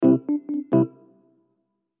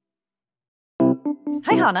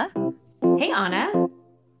Hi, Hana. Hey, Anna.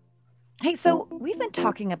 Hey, so we've been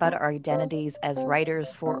talking about our identities as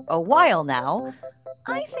writers for a while now.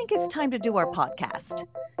 I think it's time to do our podcast.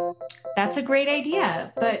 That's a great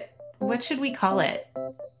idea, but what should we call it?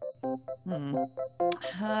 Hmm.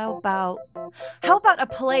 How about how about a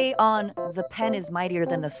play on the pen is mightier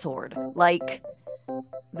than the sword? Like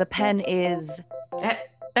the pen is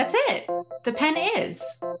That's it. The pen is.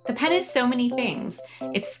 The pen is so many things.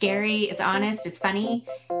 It's scary, it's honest, it's funny,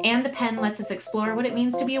 and the pen lets us explore what it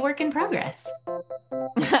means to be a work in progress.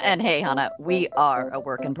 and hey, Hana, we are a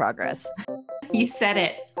work in progress. You said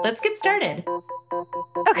it. Let's get started.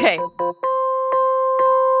 Okay.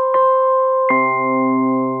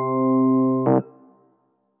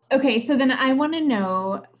 Okay, so then I want to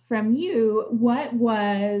know from you, what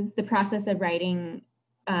was the process of writing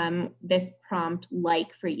this prompt like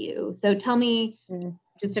for you? So tell me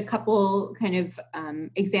just a couple kind of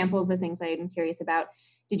examples of things I am curious about.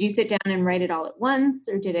 Did you sit down and write it all at once,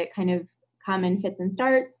 or did it kind of come in fits and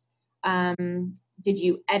starts? Did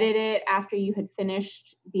you edit it after you had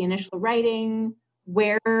finished the initial writing?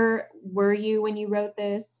 Where were you when you wrote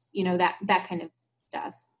this? You know, that kind of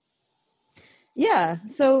stuff. Yeah,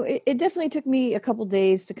 so it definitely took me a couple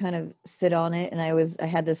days to kind of sit on it, and I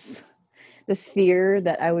had this fear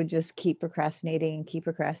that I would just keep procrastinating,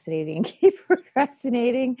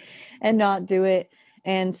 and not do it.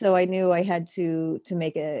 And so I knew I had to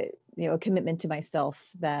make a commitment to myself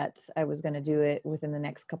that I was going to do it within the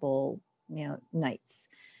next couple nights.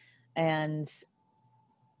 And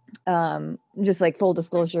just like full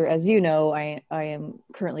disclosure, as you know, I am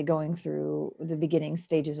currently going through the beginning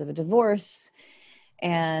stages of a divorce,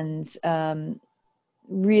 and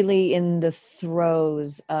really in the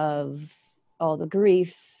throes of all the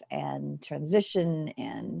grief and transition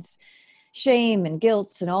and shame and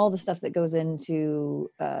guilt and all the stuff that goes into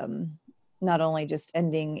not only just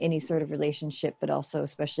ending any sort of relationship, but also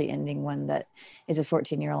especially ending one that is a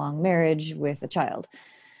 14-year-long marriage with a child.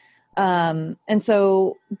 And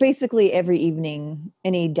so basically every evening,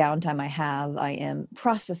 any downtime I have, I am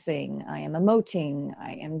processing, I am emoting,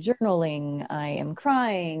 I am journaling, I am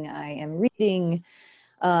crying, I am reading,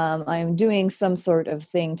 I am doing some sort of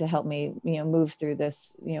thing to help me, move through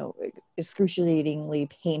this, excruciatingly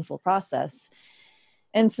painful process.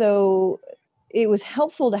 And so it was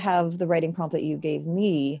helpful to have the writing prompt that you gave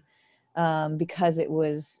me, because it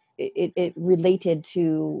related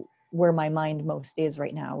to where my mind most is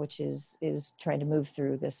right now, which is trying to move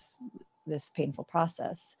through this painful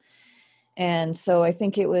process. And so I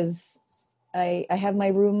think it was, I have my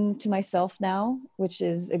room to myself now, which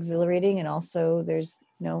is exhilarating. And also there's,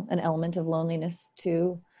 an element of loneliness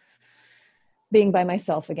to being by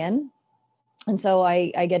myself again. And so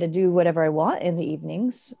I get to do whatever I want in the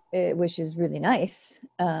evenings, which is really nice.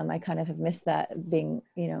 I kind of have missed that, being,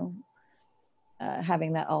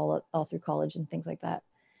 having that all through college and things like that.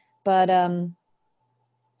 But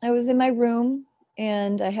I was in my room,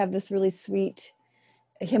 and I have this really sweet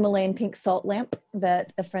Himalayan pink salt lamp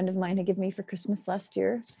that a friend of mine had given me for Christmas last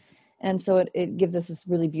year. And so it gives us this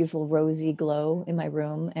really beautiful rosy glow in my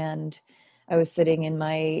room. And I was sitting in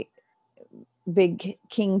my big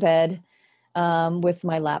king bed with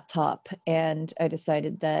my laptop, and I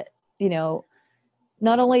decided that,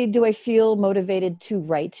 not only do I feel motivated to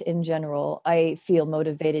write in general, I feel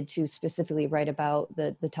motivated to specifically write about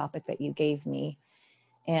the topic that you gave me.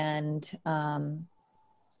 And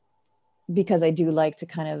because I do like to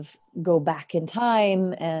kind of go back in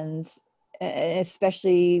time, and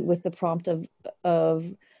especially with the prompt of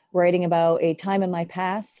writing about a time in my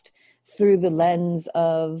past through the lens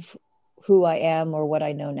of who I am or what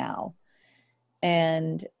I know now.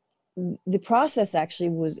 And the process actually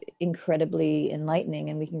was incredibly enlightening,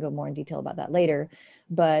 and we can go more in detail about that later.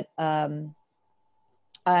 But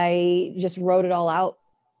I just wrote it all out.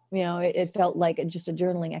 It felt like just a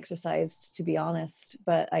journaling exercise, to be honest,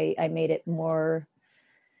 but I made it more,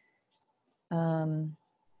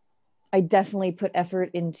 I definitely put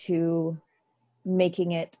effort into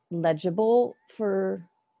making it legible for,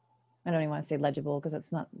 I don't even want to say legible because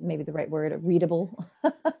that's not maybe the right word, readable,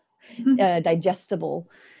 digestible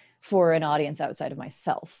for an audience outside of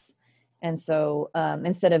myself. And so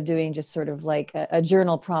instead of doing just sort of like a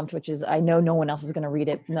journal prompt, which is, I know no one else is going to read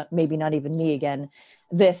it, maybe not even me again,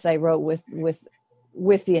 this I wrote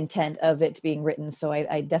with the intent of it being written. So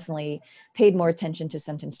I definitely paid more attention to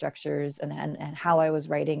sentence structures and how I was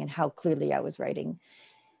writing and how clearly I was writing.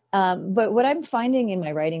 But what I'm finding in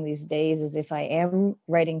my writing these days is, if I am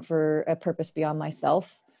writing for a purpose beyond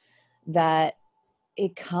myself, that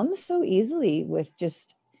it comes so easily with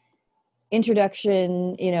just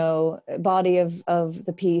introduction, body of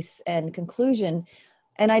the piece and conclusion,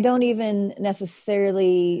 And I don't even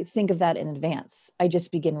necessarily think of that in advance. I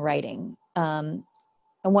just begin writing. On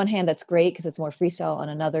one hand, that's great because it's more freestyle. On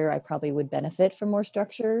another, I probably would benefit from more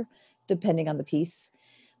structure, depending on the piece.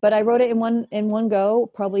 But I wrote it in one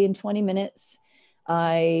go, probably in 20 minutes.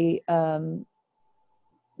 I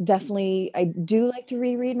do like to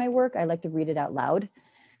reread my work. I like to read it out loud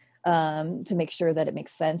to make sure that it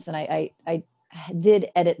makes sense. And I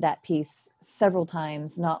did edit that piece several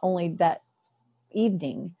times, not only that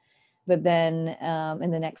evening, but then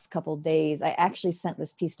in the next couple of days, I actually sent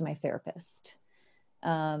this piece to my therapist.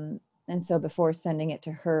 And so before sending it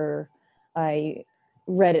to her, I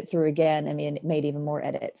read it through again. I mean, it made even more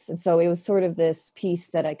edits. And so it was sort of this piece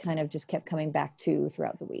that I kind of just kept coming back to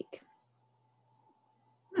throughout the week.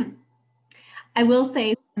 I will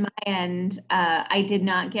say from my end, I did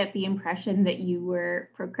not get the impression that you were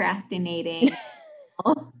procrastinating.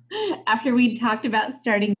 After we talked about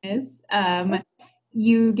starting this,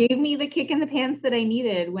 you gave me the kick in the pants that I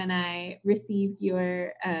needed when I received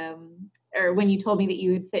your, or when you told me that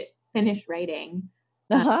you had finished writing.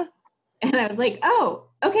 And I was like, oh,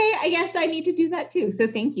 okay, I guess I need to do that too. So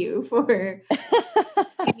thank you for giving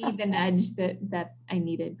me the nudge that I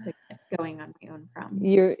needed to get going on my own prompt.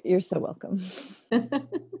 You're so welcome.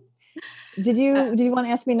 Did you want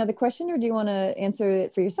to ask me another question, or do you want to answer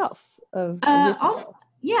it for yourself?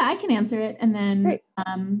 Yeah, I can answer it, and then great.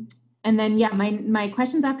 Yeah, my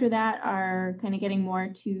questions after that are kind of getting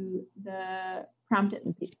more to the prompt.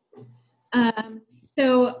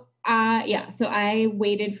 So I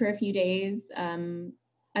waited for a few days. I'm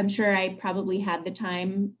sure I probably had the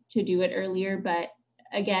time to do it earlier, but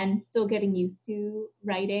again, still getting used to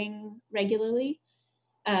writing regularly.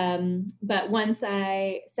 But once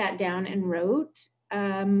I sat down and wrote,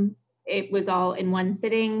 it was all in one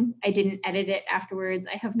sitting. I didn't edit it afterwards.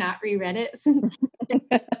 I have not reread it since.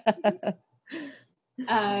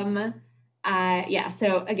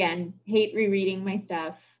 So again, hate rereading my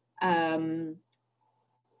stuff.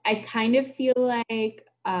 I kind of feel like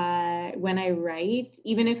when I write,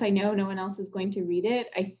 even if I know no one else is going to read it,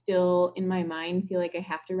 I still, in my mind, feel like I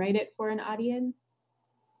have to write it for an audience.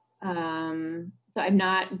 So I'm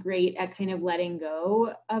not great at kind of letting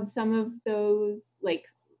go of some of those like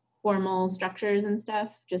formal structures and stuff,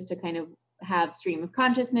 just to kind of have stream of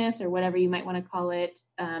consciousness or whatever you might want to call it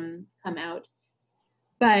come out.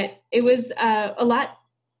 But it was a lot,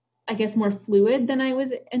 I guess, more fluid than I was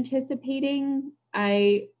anticipating.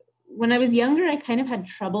 When I was younger, I kind of had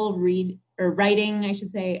trouble writing, I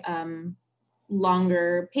should say,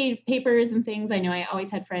 longer papers and things. I know I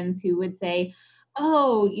always had friends who would say,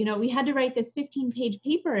 oh, we had to write this 15-page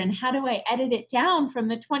paper, and how do I edit it down from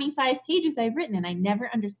the 25 pages I've written? And I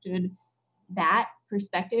never understood that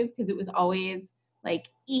perspective, because it was always like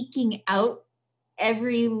eking out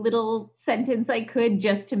every little sentence I could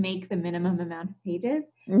just to make the minimum amount of pages.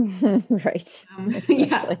 Right.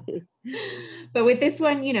 Yeah. But with this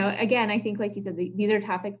one, again, I think, like you said, these are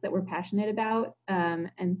topics that we're passionate about.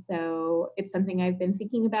 And so it's something I've been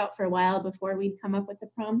thinking about for a while before we'd come up with the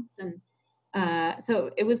prompts. And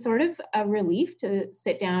so it was sort of a relief to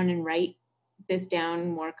sit down and write this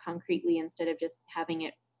down more concretely instead of just having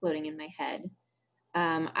it floating in my head.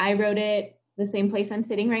 I wrote it the same place I'm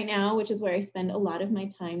sitting right now, which is where I spend a lot of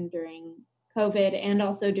my time during COVID, and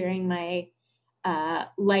also during my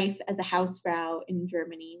life as a Hausfrau in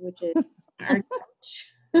Germany, which is our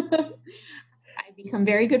couch. I've become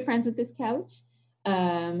very good friends with this couch.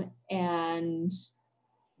 And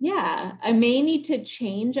yeah, I may need to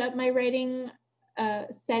change up my writing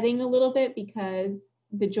setting a little bit, because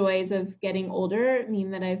the joys of getting older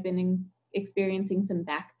mean that I've been experiencing some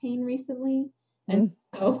back pain recently. And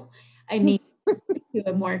so I need to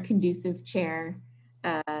a more conducive chair,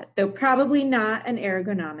 though probably not an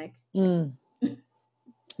ergonomic.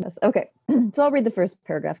 Yes. Okay, so I'll read the first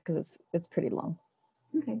paragraph because it's pretty long.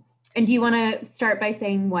 Okay. And do you want to start by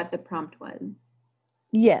saying what the prompt was?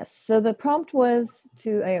 Yes. So the prompt was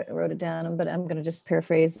I wrote it down, but I'm going to just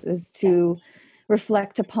paraphrase, is to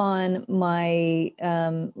reflect upon my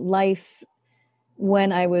life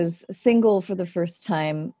when I was single for the first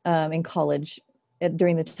time in college,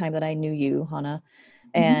 during the time that I knew you, Hana,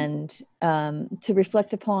 and to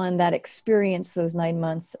reflect upon that experience, those 9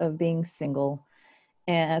 months of being single,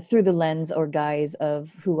 through the lens or guise of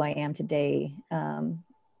who I am today.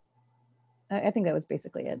 I think that was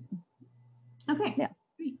basically it. Okay. Yeah,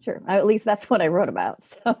 sure. At least that's what I wrote about.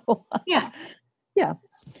 So yeah. Yeah.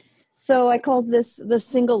 So I called this the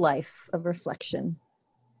single life of reflection.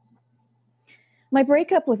 My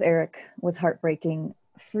breakup with Eric was heartbreaking,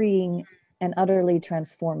 freeing, and utterly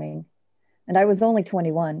transforming. And I was only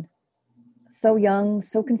 21. So young,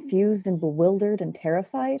 so confused and bewildered and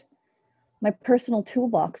terrified. My personal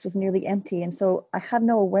toolbox was nearly empty, and so I had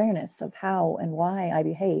no awareness of how and why I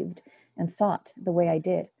behaved and thought the way I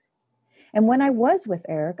did. And when I was with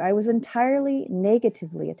Eric, I was entirely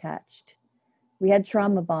negatively attached. We had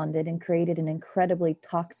trauma bonded and created an incredibly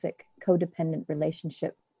toxic, codependent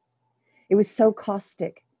relationship. It was so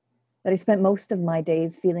caustic that I spent most of my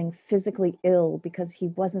days feeling physically ill because he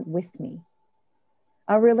wasn't with me.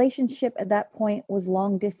 Our relationship at that point was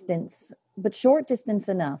long distance, but short distance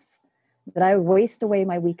enough that I would waste away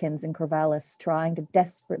my weekends in Corvallis trying to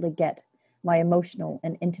desperately get my emotional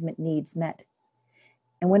and intimate needs met.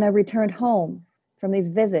 And when I returned home from these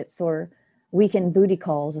visits, or weekend booty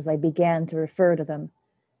calls as I began to refer to them,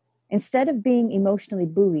 instead of being emotionally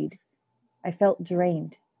buoyed, I felt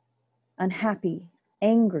drained, unhappy,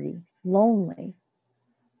 angry, lonely.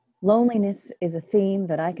 Loneliness is a theme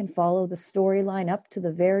that I can follow the storyline up to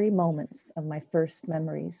the very moments of my first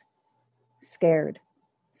memories. Scared,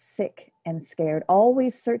 sick and scared,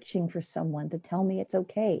 always searching for someone to tell me it's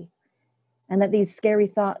okay, and that these scary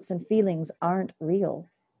thoughts and feelings aren't real,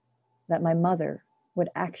 that my mother would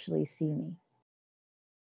actually see me.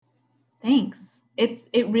 Thanks.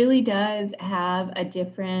 It really does have a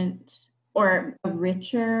different or a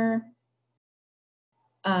richer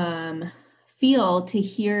feel to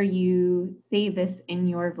hear you say this in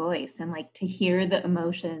your voice, and like to hear the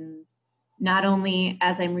emotions, not only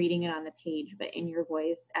as I'm reading it on the page, but in your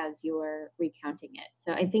voice as you're recounting it.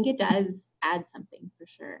 So I think it does add something for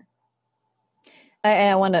sure.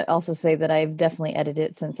 I want to also say that I've definitely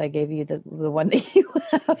edited it since I gave you the one that you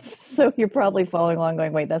have. So you're probably following along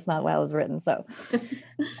going, wait, that's not how it was written. So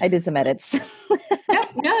I did some edits.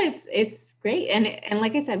 No, it's great. And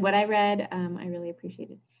like I said, what I read, I really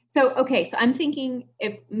appreciated. So, okay. So I'm thinking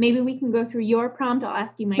if maybe we can go through your prompt, I'll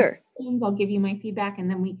ask you my questions, I'll give you my feedback, and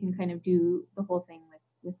then we can kind of do the whole thing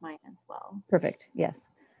with mine as well. Perfect. Yes.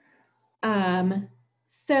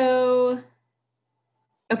 So,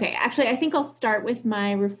 okay, actually, I think I'll start with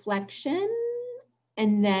my reflection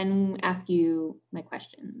and then ask you my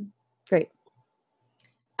questions. Great.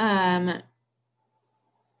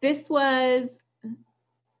 This was,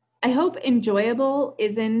 I hope enjoyable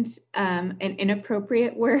isn't an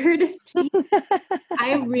inappropriate word.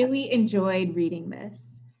 I really enjoyed reading this.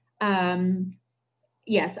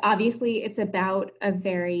 Yes, obviously it's about a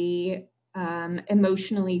very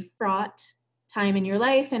emotionally fraught time in your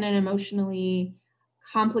life and an emotionally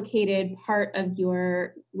complicated part of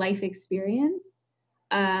your life experience.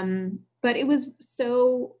 But it was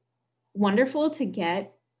so wonderful to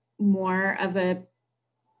get more of a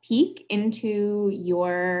peek into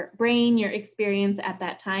your brain, your experience at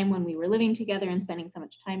that time when we were living together and spending so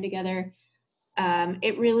much time together.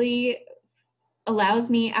 It really allows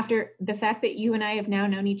me, after the fact that you and I have now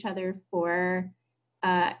known each other for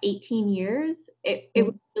 18 years, it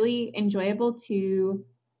was really enjoyable to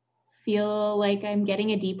feel like I'm getting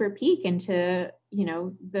a deeper peek into, you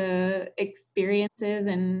know, the experiences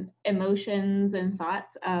and emotions and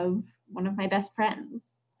thoughts of one of my best friends.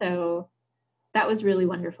 So that was really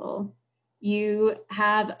wonderful. You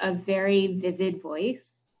have a very vivid voice.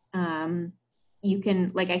 You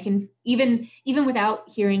can, like, I can even without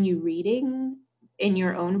hearing you reading in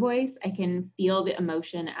your own voice, I can feel the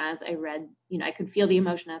emotion as I read, you know, I could feel the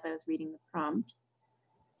emotion as I was reading the prompt.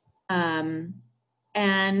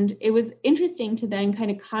 And it was interesting to then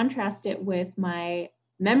kind of contrast it with my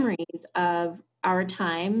memories of our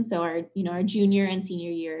time. So our, you know, our junior and senior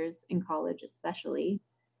years in college, especially.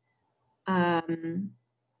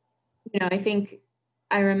 You know, I think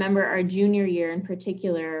I remember our junior year in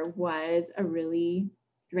particular was a really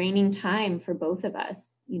draining time for both of us.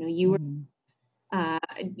 You know, you were,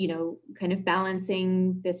 you know, kind of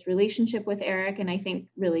balancing this relationship with Eric, and I think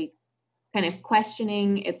really kind of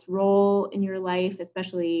questioning its role in your life,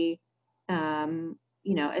 especially, you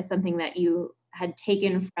know, as something that you had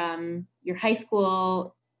taken from your high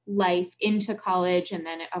school life into college. And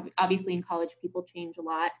then obviously in college, people change a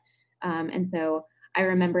lot. And so I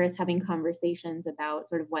remember us having conversations about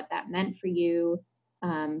sort of what that meant for you,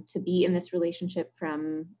 to be in this relationship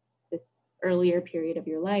from this earlier period of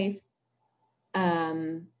your life.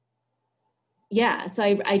 Yeah, so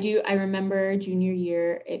I remember junior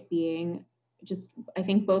year, it being just, I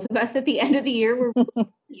think both of us at the end of the year were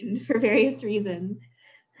for various reasons.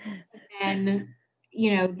 And,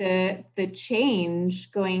 you know, the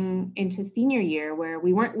change going into senior year where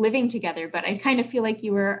we weren't living together, but I kind of feel like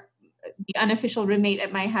you were the unofficial roommate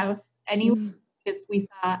at my house anyway, because we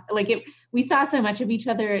saw so much of each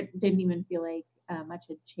other, it didn't even feel like much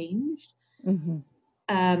had changed.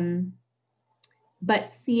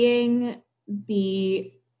 But seeing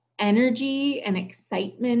the energy and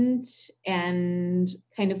excitement and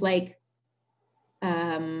kind of like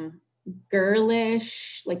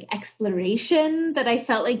girlish like exploration that I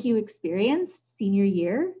felt like you experienced senior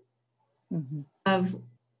year of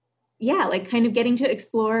like kind of getting to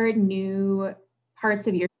explore new parts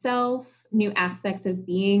of yourself, new aspects of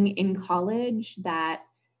being in college that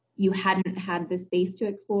you hadn't had the space to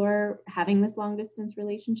explore. Having this long distance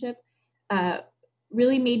relationship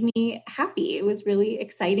really made me happy. It was really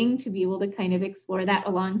exciting to be able to kind of explore that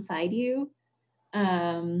alongside you.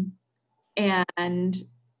 And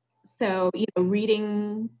so,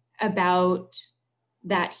 reading about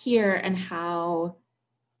that here and how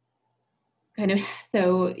kind of,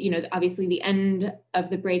 so, obviously the end of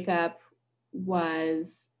the breakup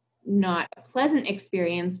was not a pleasant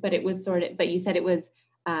experience, but it was but you said it was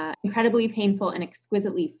incredibly painful and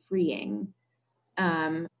exquisitely freeing.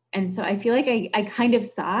 And so I feel like I kind of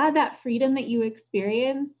saw that freedom that you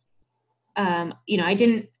experienced.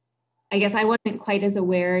 I guess I wasn't quite as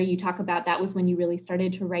aware. You talk about that was when you really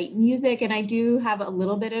started to write music. And I do have a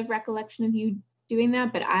little bit of recollection of you doing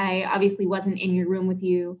that, but I obviously wasn't in your room with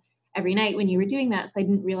you every night when you were doing that. So I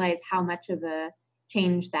didn't realize how much of a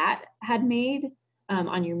change that had made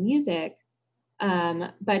on your music.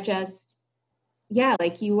 But just,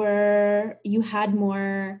 like you had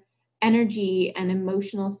more energy and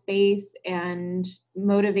emotional space and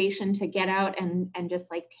motivation to get out and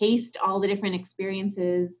just like taste all the different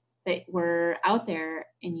experiences that were out there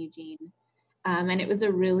in Eugene. And it was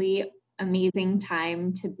a really amazing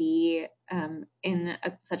time to be in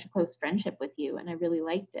such a close friendship with you. And I really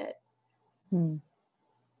liked it.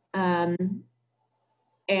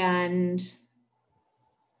 And,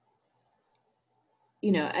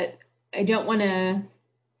 I don't want to,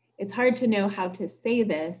 it's hard to know how to say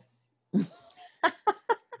this.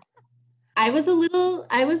 I was a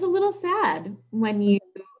little sad when you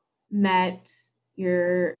met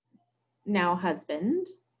your now husband,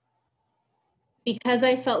 because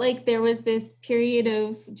I felt like there was this period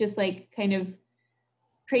of just like kind of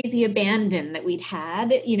crazy abandon that we'd had,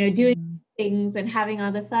 doing things and having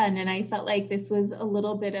all the fun. And I felt like this was a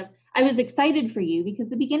little bit of, I was excited for you because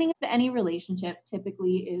the beginning of any relationship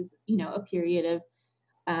typically is, a period of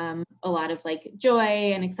a lot of like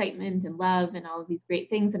joy and excitement and love and all of these great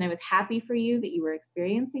things. And I was happy for you that you were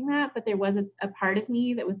experiencing that. But there was a part of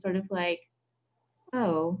me that was sort of like,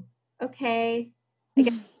 oh, okay, I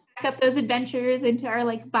guess back up those adventures into our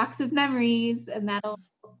like box of memories, and that'll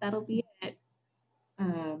be it.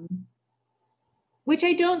 Which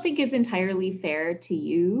I don't think is entirely fair to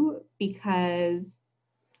you, because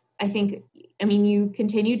I think, you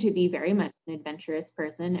continue to be very much an adventurous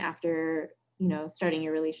person after, starting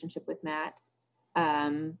your relationship with Matt.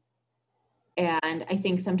 And I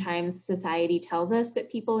think sometimes society tells us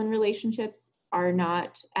that people in relationships are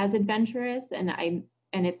not as adventurous, and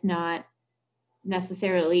it's not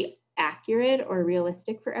necessarily accurate or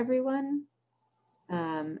realistic for everyone.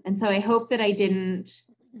 And so I hope that I didn't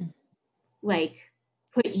like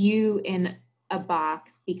put you in a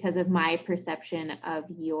box because of my perception of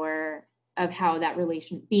how that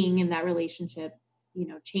being in that relationship,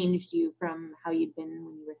 changed you from how you'd been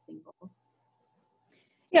when you were single.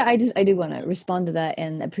 Yeah, I do want to respond to that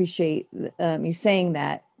and appreciate you saying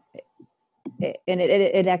that. And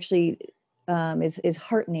it actually is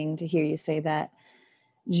heartening to hear you say that,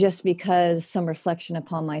 just because some reflection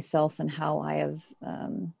upon myself and how I have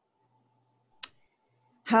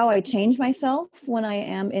how I change myself when I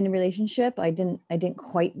am in a relationship. I didn't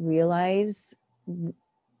quite realize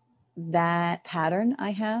that pattern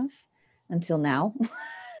I have until now,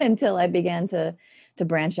 until I began to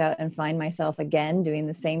branch out and find myself again doing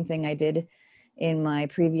the same thing I did in my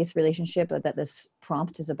previous relationship that this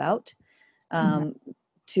prompt is about,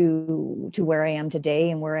 to where I am today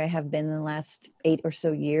and where I have been in the last 8 or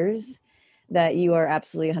so years. That you are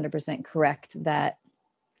absolutely 100% correct, that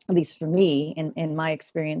at least for me, in my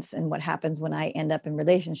experience, and what happens when I end up in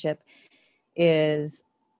relationship is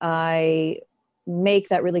I make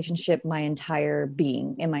that relationship my entire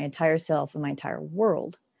being and my entire self and my entire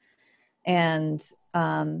world. And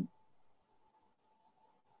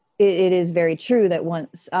it is very true that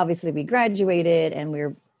once obviously we graduated and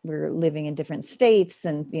we're living in different states,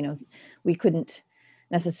 and we couldn't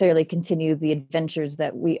necessarily continue the adventures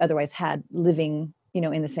that we otherwise had living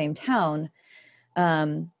in the same town.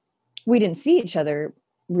 We didn't see each other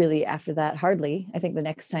really after that, hardly. I think the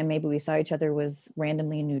next time maybe we saw each other was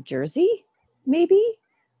randomly in New Jersey, maybe,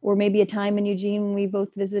 or maybe a time in Eugene we both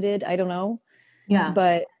visited. I don't know. Yeah.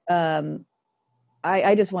 But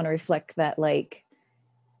I just want to reflect that, like,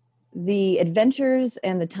 the adventures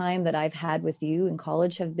and the time that I've had with you in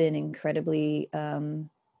college have been incredibly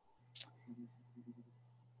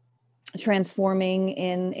transforming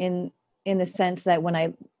in the sense that when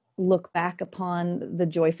I look back upon the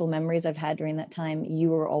joyful memories I've had during that time, you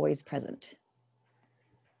were always present.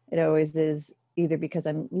 It always is, either because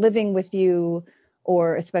I'm living with you,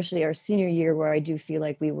 or especially our senior year, where I do feel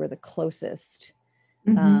like we were the closest.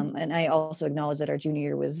 And I also acknowledge that our junior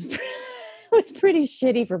year was was pretty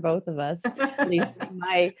shitty for both of us. At least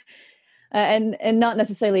my and not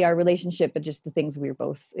necessarily our relationship, but just the things we were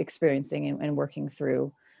both experiencing and working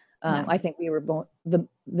through. I think we were both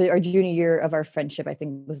our junior year of our friendship, I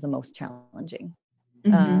think, was the most challenging.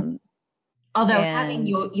 Although having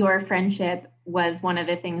your friendship was one of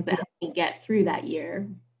the things that helped me get through that year.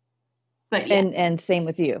 But yeah. And same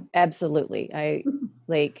with you. Absolutely. I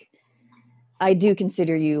do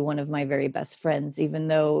consider you one of my very best friends, even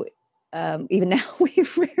though even now we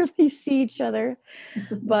rarely see each other.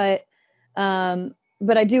 But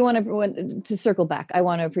I do want to circle back. I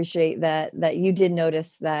want to appreciate that you did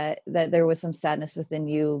notice that there was some sadness within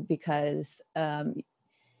you, because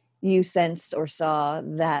you sensed or saw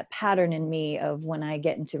that pattern in me of when I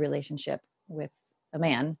get into relationship with a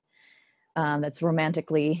man that's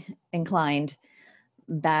romantically inclined,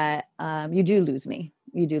 that you do lose me.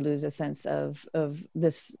 You do lose a sense of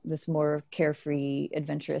this more carefree,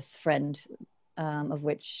 adventurous friend, of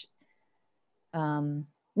which,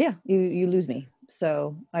 you lose me.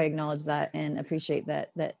 So I acknowledge that and appreciate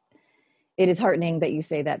that it is heartening that you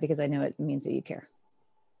say that, because I know it means that you care.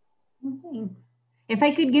 Thanks. If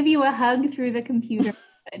I could give you a hug through the computer.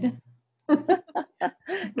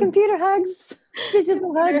 Computer hugs,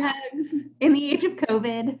 digital hugs. In the age of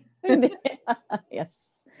COVID. Yes.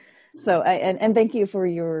 So and thank you for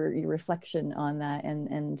your reflection on that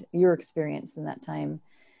and your experience in that time.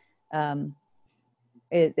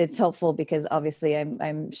 It's helpful, because obviously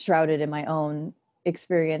I'm shrouded in my own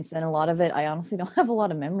experience, and a lot of it I honestly don't have a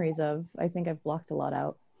lot of memories of. I think I've blocked a lot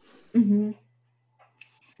out.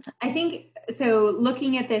 I think so.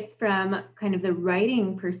 Looking at this from kind of the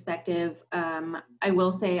writing perspective, I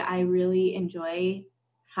will say I really enjoy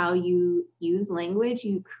how you use language.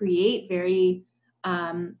 You create very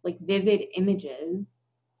vivid images,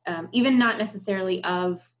 even not necessarily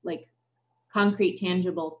of like concrete,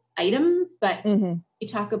 tangible items, but you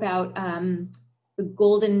talk about the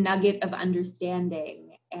golden nugget of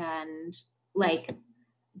understanding and like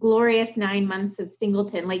glorious 9 months of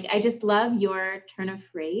Singleton. Like, I just love your turn of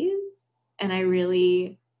phrase, and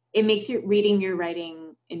it makes reading your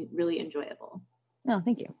writing really enjoyable. Oh,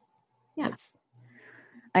 thank you. Yes.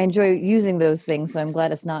 I enjoy using those things, so I'm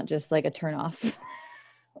glad it's not just like a turn off.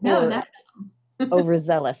 No, not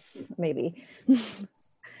overzealous, maybe. So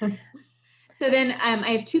then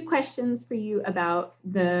I have two questions for you about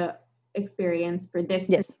the experience for this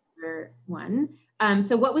particular one.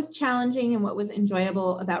 So what was challenging and what was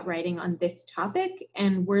enjoyable about writing on this topic?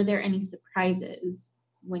 And were there any surprises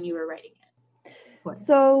when you were writing it?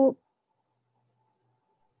 So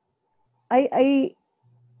I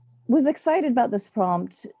was excited about this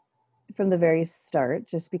prompt from the very start,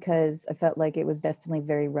 just because I felt like it was definitely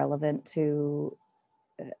very relevant to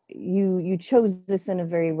you chose this in a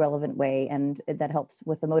very relevant way, and that helps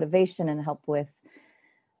with the motivation and help with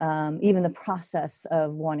even the process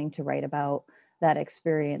of wanting to write about that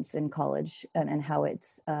experience in college and how it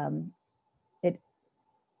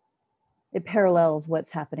parallels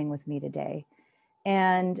what's happening with me today.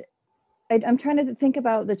 And I'm trying to think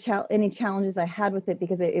about any challenges I had with it,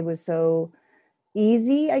 because it was so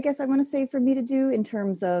easy, I guess I want to say, for me to do, in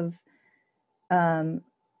terms of the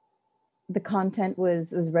content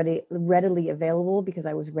was readily available, because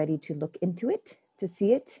I was ready to look into it, to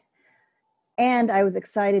see it. And I was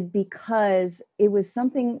excited because it was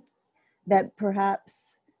something that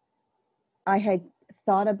perhaps I had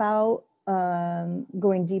thought about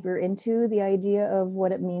going deeper into, the idea of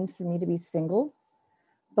what it means for me to be single.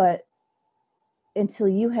 But until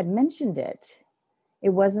you had mentioned it, it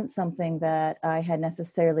wasn't something that I had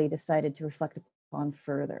necessarily decided to reflect upon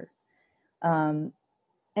further. And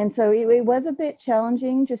so it was a bit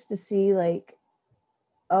challenging just to see, like,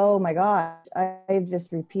 oh my gosh, I've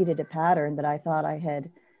just repeated a pattern that I thought I had,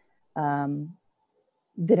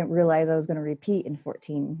 didn't realize I was going to repeat in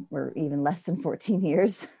 14 or even less than 14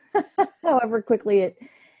 years. However quickly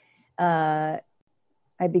I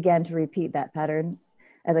began to repeat that pattern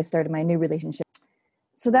as I started my new relationship.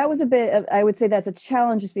 So that was a bit of, I would say that's a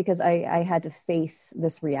challenge, just because I had to face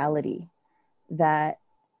this reality that,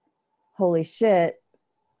 holy shit,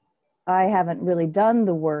 I haven't really done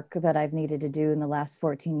the work that I've needed to do in the last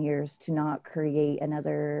 14 years to not create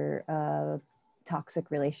another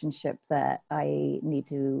toxic relationship that I need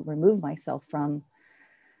to remove myself from.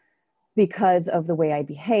 because of the way I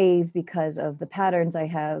behave, because of the patterns I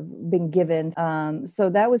have been given. So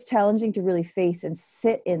that was challenging to really face and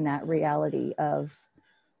sit in that reality of,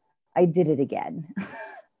 I did it again.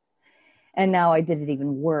 And now I did it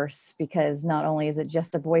even worse, because not only is it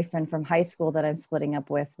just a boyfriend from high school that I'm splitting up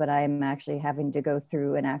with, but I'm actually having to go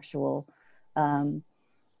through an actual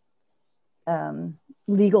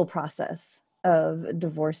legal process of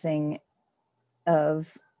divorcing,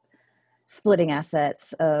 of splitting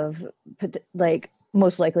assets, of like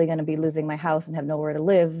most likely going to be losing my house and have nowhere to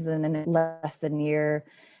live in less than a year.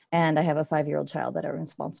 And I have a 5-year-old child that I'm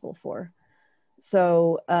responsible for.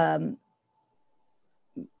 So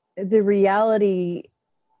the reality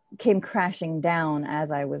came crashing down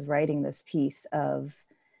as I was writing this piece of,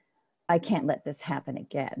 I can't let this happen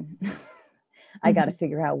again. I got to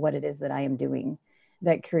figure out what it is that I am doing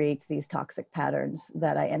that creates these toxic patterns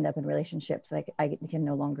that I end up in relationships I can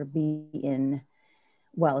no longer be in.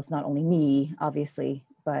 Well, it's not only me, obviously,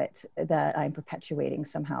 but that I'm perpetuating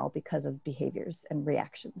somehow because of behaviors and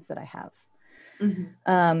reactions that I have.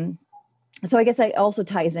 So I guess it also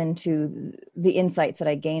ties into the insights that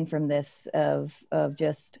I gained from this of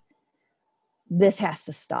just, this has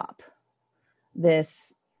to stop.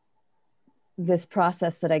 This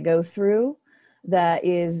process that I go through that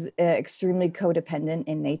is extremely codependent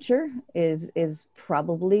in nature is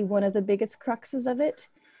probably one of the biggest cruxes of it.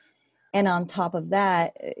 And on top of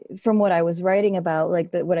that, from what I was writing about, like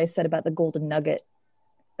what I said about the golden nugget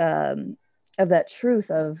of that truth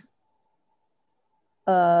of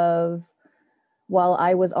while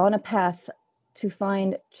I was on a path to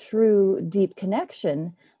find true deep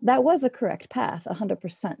connection, that was a correct path,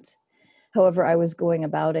 100%. However, I was going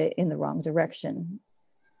about it in the wrong direction.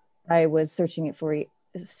 I was searching for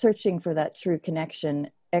that true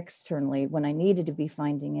connection externally when I needed to be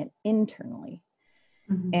finding it internally.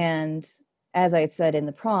 And as I had said in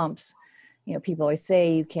the prompts, people always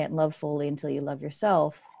say you can't love fully until you love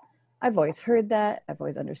yourself. I've always heard that. I've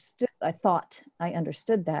always understood. I thought I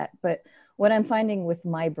understood that. But what I'm finding with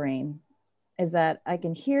my brain is that I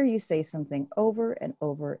can hear you say something over and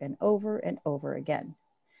over and over and over again.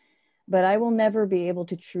 But I will never be able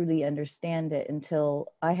to truly understand it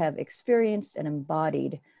until I have experienced and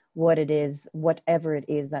embodied what it is, whatever it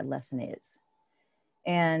is that lesson is.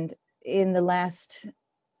 And in the last,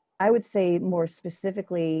 I would say more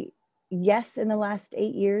specifically, yes, in the last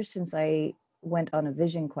 8 years since I went on a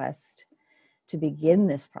vision quest to begin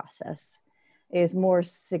this process, is more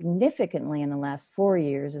significantly in the last 4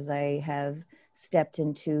 years as I have stepped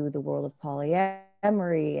into the world of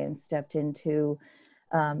polyamory and stepped into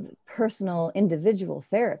personal individual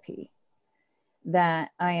therapy, that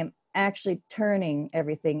I am actually turning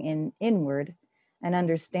everything inward and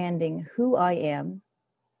understanding who I am,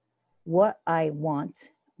 what I want,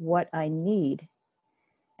 what I need,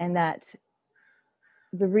 and that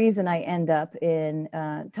the reason I end up in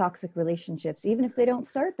toxic relationships, even if they don't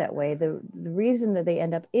start that way, the reason that they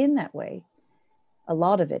end up in that way, a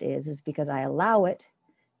lot of it is because I allow it,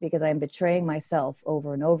 because I'm betraying myself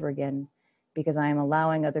over and over again, because I am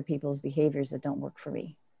allowing other people's behaviors that don't work for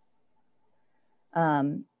me.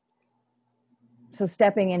 So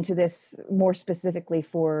stepping into this more specifically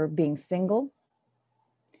for being single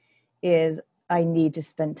is, I need to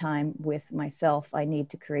spend time with myself. I need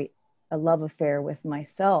to create a love affair with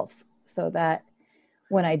myself so that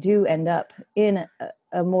when I do end up in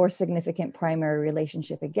a more significant primary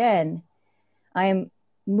relationship again, I'm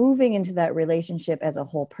moving into that relationship as a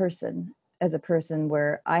whole person, as a person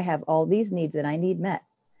where I have all these needs that I need met.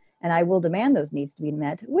 And I will demand those needs to be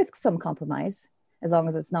met with some compromise, as long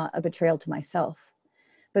as it's not a betrayal to myself.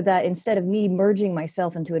 But that instead of me merging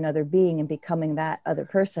myself into another being and becoming that other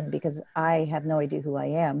person, because I have no idea who I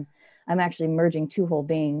am, I'm actually merging two whole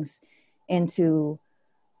beings into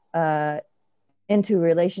a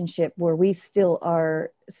relationship where we still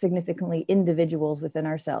are significantly individuals within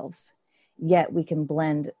ourselves, yet we can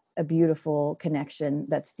blend a beautiful connection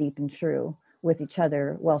that's deep and true with each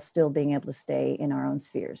other while still being able to stay in our own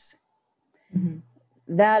spheres.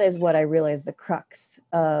 That is what I realized the crux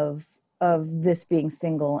of this being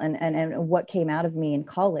single and what came out of me in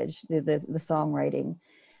college, the songwriting,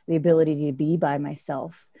 the ability to be by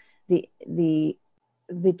myself, the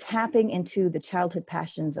tapping into the childhood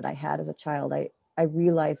passions that I had as a child. I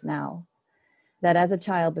realize now that as a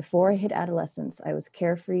child, before I hit adolescence, I was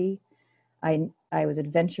carefree, I was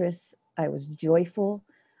adventurous, I was joyful,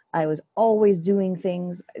 I was always doing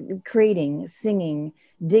things, creating, singing,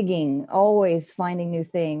 digging, always finding new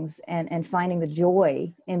things and finding the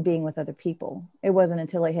joy in being with other people. It wasn't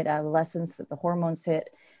until I hit adolescence that the hormones hit,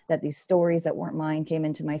 that these stories that weren't mine came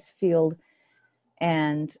into my field.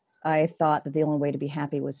 And I thought that the only way to be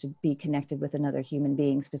happy was to be connected with another human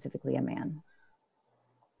being, specifically a man.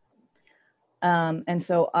 And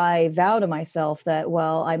so I vow to myself that,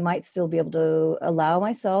 well, I might still be able to allow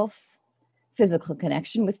myself physical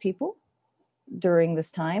connection with people during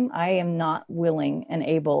this time. I am not willing and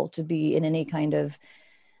able to be in any kind of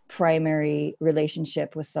primary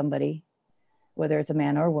relationship with somebody, whether it's a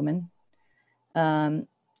man or a woman,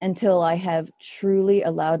 until I have truly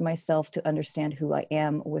allowed myself to understand who I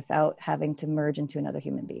am without having to merge into another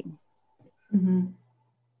human being. Mm-hmm.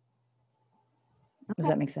 Does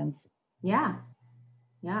that make sense? Yeah.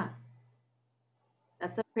 Yeah.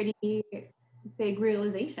 That's a pretty big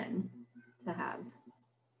realization to have.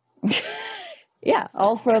 Yeah,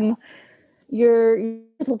 all from your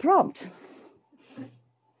little prompt.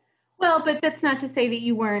 Well, but that's not to say that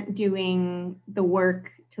you weren't doing the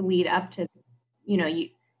work to lead up to,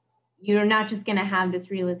 you're not just going to have this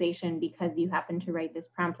realization because you happen to write this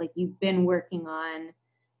prompt. Like, you've been working on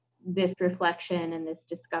this reflection and this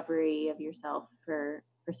discovery of yourself for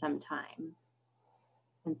some time.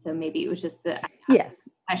 And so maybe it was just the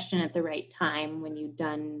question at the right time when you'd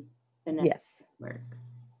done the next work.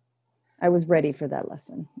 I was ready for that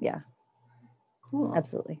lesson. Yeah. Cool.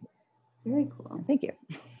 Absolutely. Very cool. Thank you.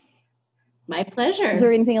 My pleasure. Is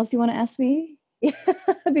there anything else you want to ask me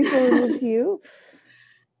before we move to you?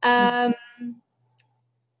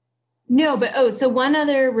 No, but so one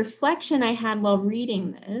other reflection I had while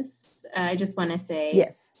reading this, I just want to say,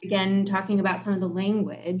 again, talking about some of the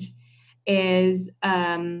language, is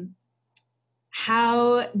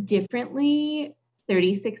how differently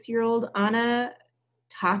 36-year-old Hana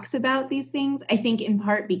talks about these things. I think in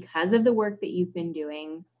part because of the work that you've been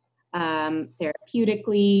doing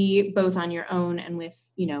therapeutically, both on your own and with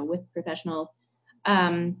professionals.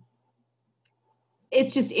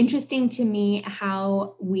 It's just interesting to me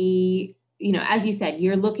how we, as you said,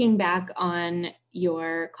 you're looking back on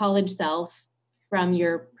your college self from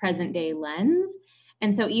your present day lens.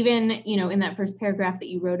 And so even, in that first paragraph that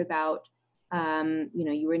you wrote about,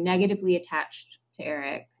 you were negatively attached to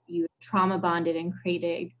Eric, you trauma bonded and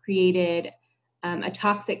created a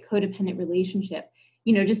toxic codependent relationship.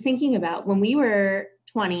 Just thinking about when we were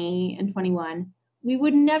 20 and 21, we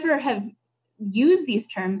would never have used these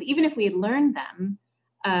terms, even if we had learned them.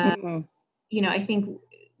 I think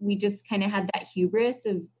we just kind of had that hubris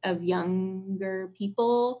of younger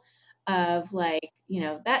people of like,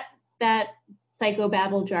 that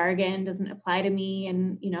psychobabble jargon doesn't apply to me,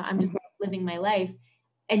 and I'm just living my life.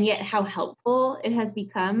 And yet how helpful it has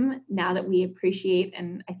become now that we appreciate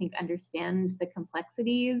and I think understand the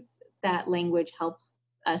complexities that language helps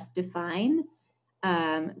us define.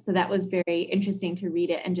 So that was very interesting to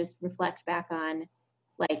read it and just reflect back on,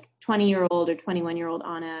 like, 20-year-old or 21-year-old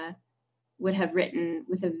Hana would have written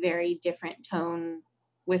with a very different tone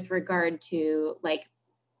with regard to like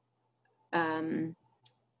kind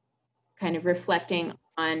of reflecting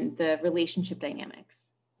on the relationship dynamics.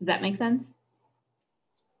 Does that make sense?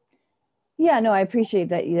 Yeah, no, I appreciate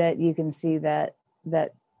that you can see that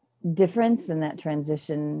difference and that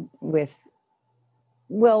transition with,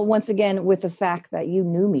 well, once again, with the fact that you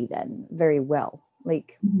knew me then very well.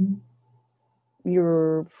 Like,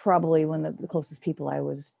 you're probably one of the closest people I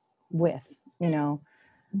was with, and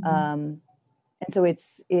so it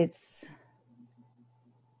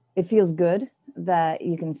feels good that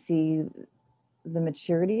you can see the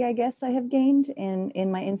maturity, I guess, I have gained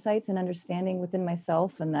in my insights and understanding within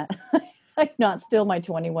myself, and that I'm not still my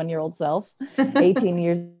 21-year-old self 18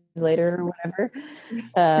 years later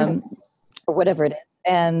or whatever it is.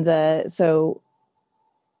 And so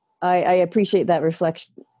I appreciate that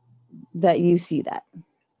reflection, that you see that.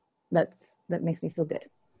 That makes me feel good.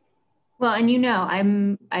 Well,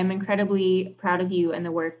 and I'm incredibly proud of you and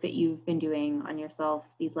the work that you've been doing on yourself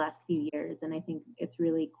these last few years. And I think it's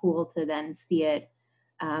really cool to then see it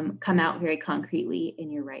come out very concretely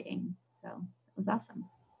in your writing. So it was awesome.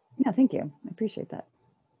 Yeah, thank you. I appreciate that.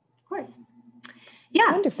 Of course.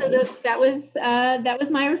 Yeah. Wonderful. So that was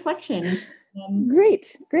my reflection.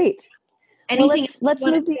 Great. Anything let's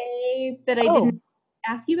move to say that I didn't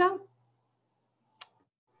ask you about?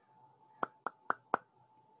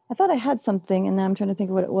 I thought I had something, and now I'm trying to think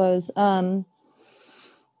of what it was. I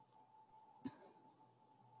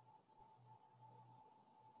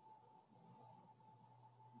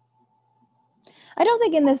don't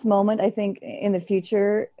think in this moment. I think in the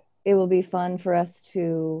future it will be fun for us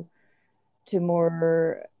to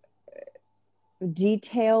more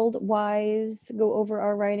detailed wise go over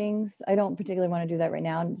our writings. I don't particularly want to do that right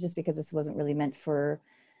now, just because this wasn't really meant for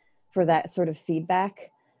that sort of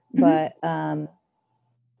feedback. But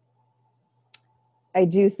I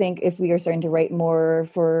do think if we are starting to write more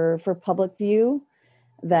for public view,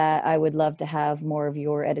 that I would love to have more of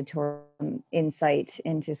your editorial insight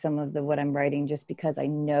into some of what I'm writing, just because I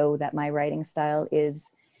know that my writing style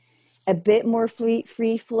is a bit more free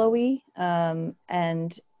flowy,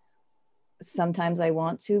 and sometimes I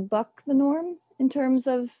want to buck the norm in terms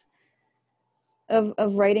of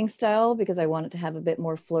writing style, because I want it to have a bit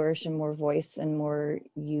more flourish and more voice and more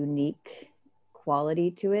unique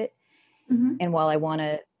quality to it. Mm-hmm. And while I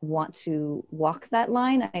want to walk that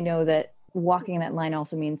line, I know that walking that line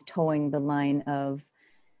also means towing the line of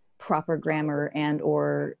proper grammar and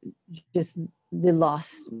or just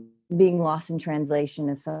being lost in translation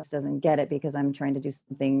if someone doesn't get it because I'm trying to do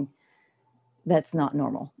something that's not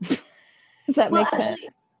normal. Does that make sense?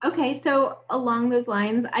 Okay, so along those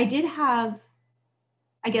lines, I did have,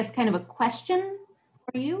 I guess, kind of a question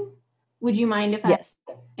for you. Would you mind if yes.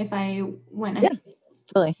 I went ahead? Yeah,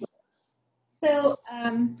 totally. So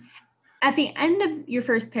at the end of your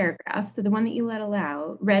first paragraph, so the one that you read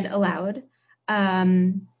aloud,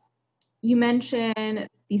 you mention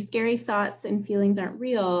these scary thoughts and feelings aren't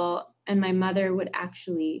real, and my mother would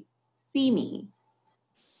actually see me.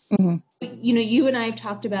 Mm-hmm. You know, you and I have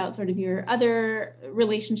talked about sort of your other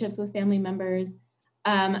relationships with family members,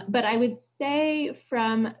 but I would say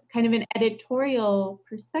from kind of an editorial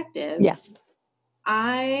perspective, yes,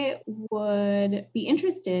 I would be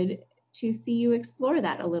interested to see you explore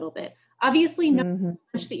that a little bit. Obviously, not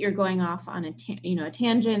much that you're going off on a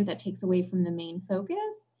tangent that takes away from the main focus,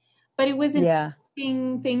 but it was an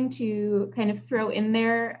interesting thing to kind of throw in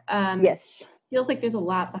there. Yes, feels like there's a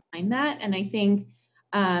lot behind that, and I think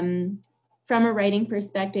from a writing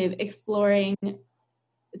perspective, exploring it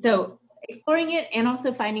and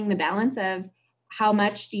also finding the balance of how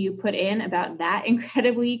much do you put in about that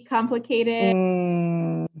incredibly complicated,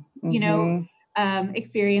 you know,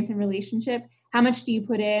 experience and relationship. How much do you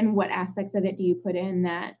put in? What aspects of it do you put in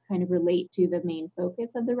that kind of relate to the main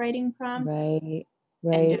focus of the writing prompt? Right.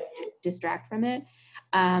 And don't distract from it.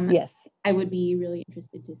 Yes. I would be really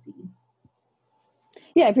interested to see.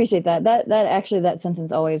 Yeah, I appreciate that. That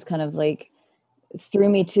sentence always kind of like threw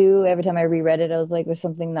me too. Every time I reread it, I was like, there's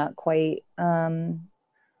something not quite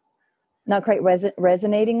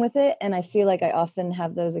resonating with it. And I feel like I often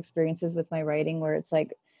have those experiences with my writing where it's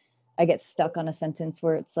like I get stuck on a sentence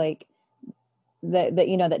where it's like that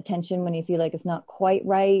you know, that tension when you feel like it's not quite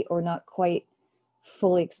right or not quite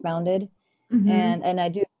fully expounded. And I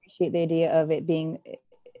do appreciate the idea of it being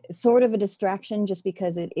sort of a distraction, just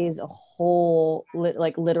because it is a whole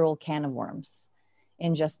literal can of worms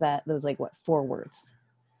in just those 4 words.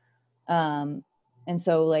 And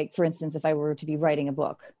so, like, for instance, if I were to be writing a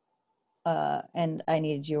book and I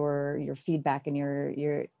needed your feedback and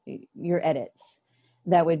your edits,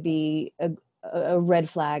 that would be a red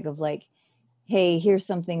flag of like, hey, here's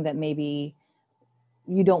something that maybe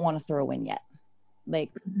you don't want to throw in yet, like,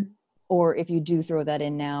 or if you do throw that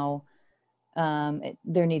in now,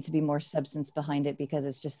 there needs to be more substance behind it, because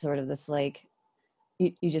it's just sort of this like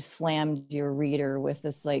you just slammed your reader with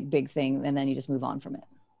this like big thing and then you just move on from it.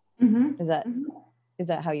 Is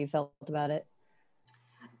that how you felt about it?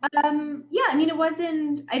 Yeah, I mean,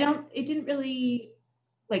 it didn't really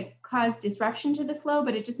like cause disruption to the flow,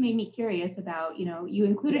 but it just made me curious about, you know, you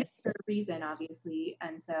included it for a reason, obviously.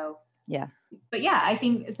 And so, but yeah, I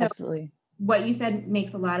think so. Absolutely. What you said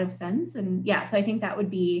makes a lot of sense. And yeah, so I think that would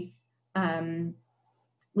be,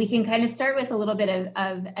 we can kind of start with a little bit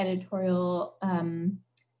of editorial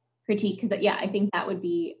critique, because yeah, I think that would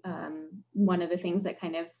be one of the things that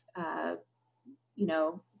kind of, you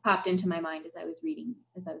know, popped into my mind as I was reading.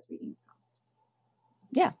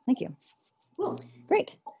 Yeah, thank you. Cool.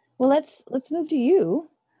 Great. Well, let's move to you.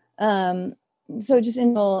 So just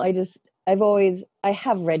in all, I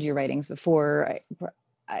have read your writings before.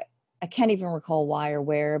 I can't even recall why or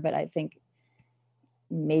where, but I think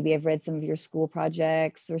maybe I've read some of your school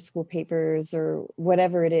projects or school papers or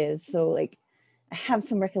whatever it is. So like I have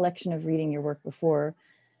some recollection of reading your work before.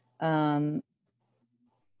 And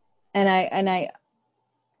I've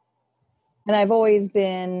always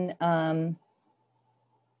been, I'd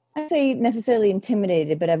say necessarily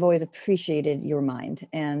intimidated, but I've always appreciated your mind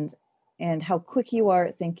and how quick you are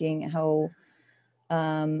at thinking, how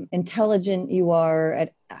intelligent you are,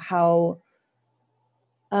 at how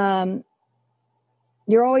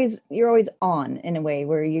you're always on in a way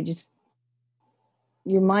where your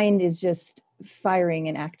mind is just firing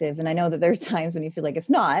and active. And I know that there's times when you feel like it's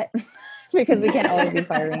not, because we can't always be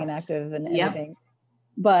firing and active and everything.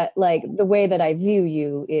 But like the way that I view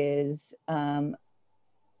you is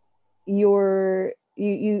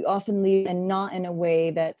you often lead, and not in a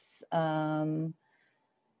way that's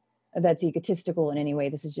that's egotistical in any way.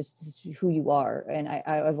 This is who you are. And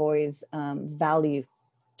I've always valued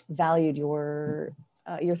your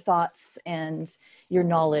thoughts and your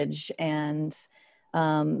knowledge and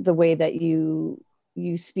the way that you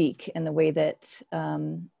speak and the way that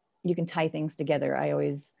you can tie things together. I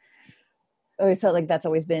always felt like that's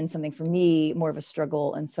always been something for me, more of a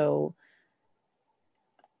struggle. And so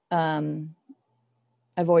I've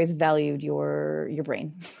always valued your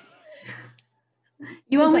brain.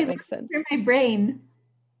 You only makes sense. For my brain.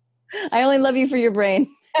 I only love you for your brain.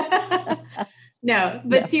 No,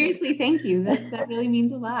 but seriously, thank you. That really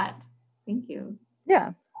means a lot. Thank you.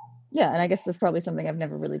 Yeah. Yeah. And I guess that's probably something I've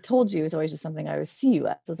never really told you. It's always just something I always see you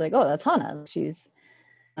as. It's like, oh, that's Hana. She's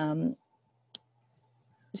an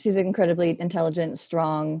incredibly intelligent,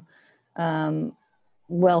 strong,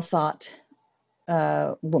 well thought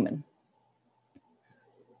woman.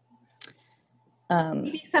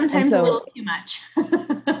 Maybe sometimes a little too much.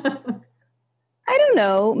 I don't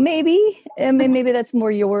know. Maybe. I mean, maybe that's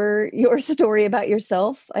more your story about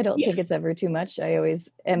yourself. I don't think it's ever too much. I always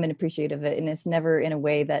am appreciative of it, and it's never in a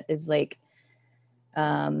way that is like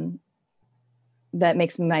that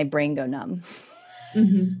makes my brain go numb.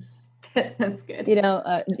 Mm-hmm. That's good. You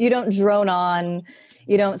know, you don't drone on.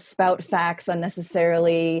 You don't spout facts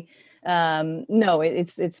unnecessarily. No,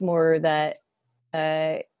 it's more that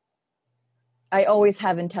I always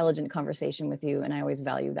have intelligent conversation with you, and I always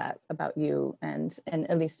value that about you, and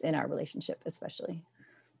at least in our relationship, especially.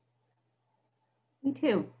 Me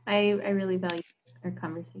too. I really value our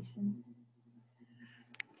conversation.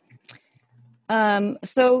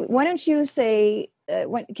 So why don't you say,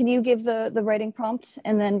 can you give the writing prompt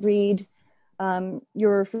and then read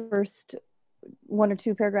your first 1 or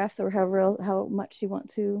 2 paragraphs, or how much you want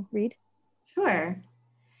to read? Sure.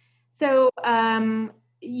 So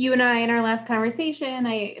you and I, in our last conversation,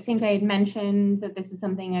 I think I had mentioned that this is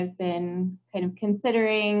something I've been kind of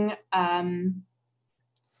considering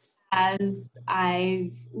as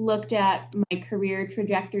I've looked at my career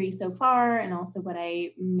trajectory so far and also what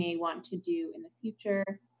I may want to do in the future.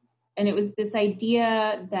 And it was this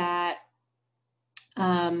idea that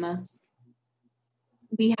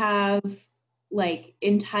we have like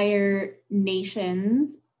entire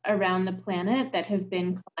nations around the planet that have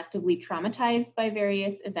been collectively traumatized by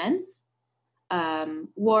various events,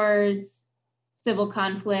 wars, civil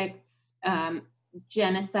conflicts,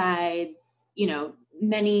 genocides,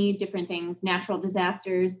 many different things, natural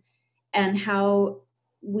disasters, and how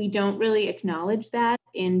we don't really acknowledge that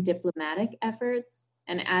in diplomatic efforts.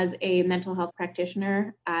 And as a mental health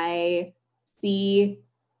practitioner, I see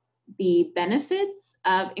the benefits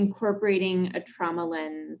of incorporating a trauma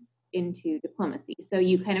lens into diplomacy. So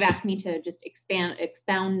you kind of asked me to just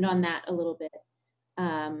expound on that a little bit.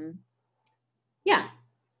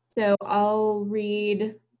 So I'll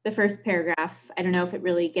read the first paragraph. I don't know if it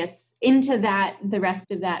really gets into the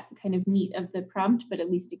rest of that kind of meat of the prompt, but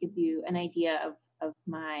at least it gives you an idea of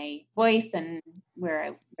my voice and where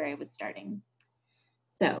I was starting.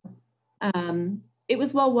 So it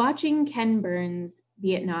was while watching Ken Burns'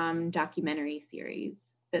 Vietnam documentary series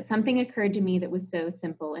that something occurred to me that was so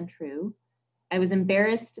simple and true. I was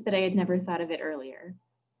embarrassed that I had never thought of it earlier.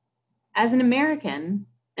 As an American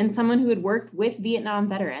and someone who had worked with Vietnam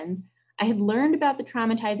veterans, I had learned about the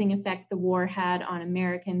traumatizing effect the war had on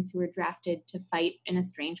Americans who were drafted to fight in a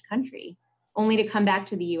strange country, only to come back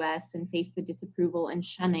to the US and face the disapproval and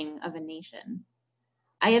shunning of a nation.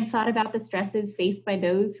 I had thought about the stresses faced by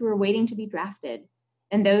those who were waiting to be drafted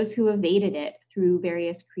and those who evaded it through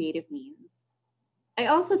various creative means. I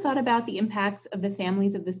also thought about the impacts of the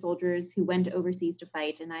families of the soldiers who went overseas to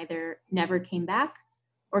fight and either never came back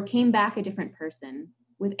or came back a different person,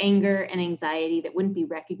 with anger and anxiety that wouldn't be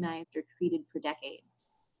recognized or treated for decades.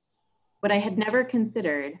 What I had never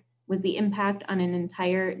considered was the impact on an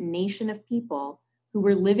entire nation of people who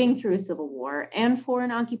were living through a civil war and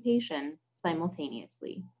foreign occupation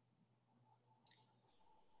simultaneously.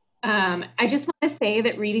 I just want to say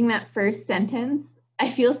that reading that first sentence, I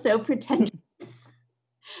feel so pretentious.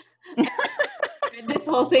 I read this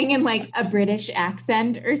whole thing in like a British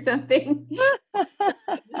accent or something.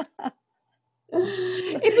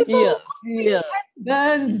 It was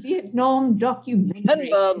Burns Vietnam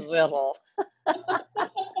documentary.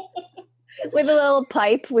 With a little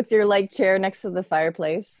pipe with your like chair next to the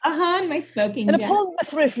fireplace. And my smoking And upon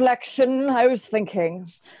this reflection, I was thinking,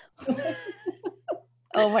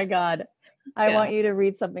 oh my God, I want you to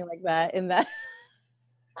read something like that in that.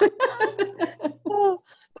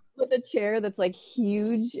 With a chair that's like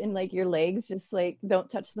huge and like your legs just like don't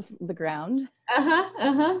touch the ground.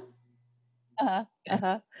 Yeah,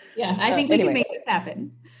 I think we can make this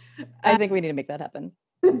happen. I think we need to make that happen.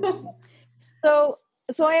 So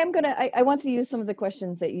I want to use some of the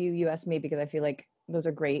questions that you asked me because I feel like those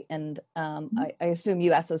are great. And I assume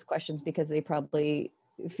you asked those questions because they probably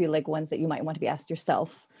feel like ones that you might want to be asked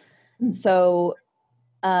yourself. So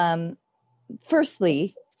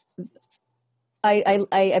firstly,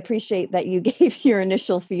 I appreciate that you gave your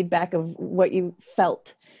initial feedback of what you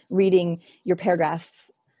felt reading your paragraph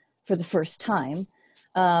for the first time,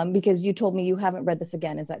 because you told me you haven't read this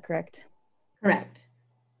again. Is that correct? Correct.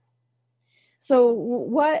 So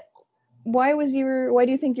why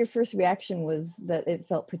do you think your first reaction was that it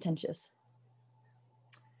felt pretentious?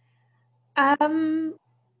 I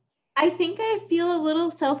think I feel a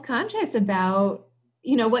little self-conscious about,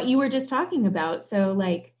 what you were just talking about. So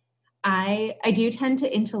like, I do tend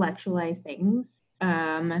to intellectualize things.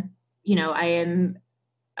 I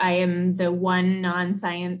am the one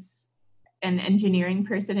non-science and engineering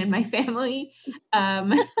person in my family.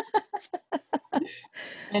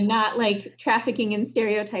 And not like trafficking in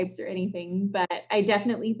stereotypes or anything, but I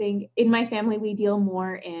definitely think in my family we deal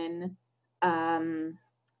more in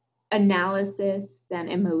analysis than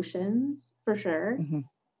emotions, for sure.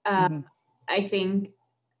 I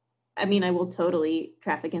will totally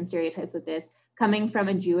traffic in stereotypes with this. Coming from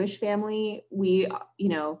a Jewish family, we,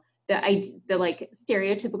 the like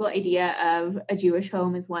stereotypical idea of a Jewish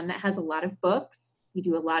home is one that has a lot of books. You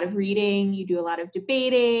do a lot of reading, you do a lot of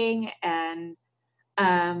debating, and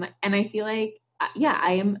I feel like,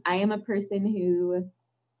 I am a person who,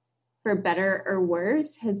 for better or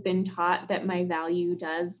worse, has been taught that my value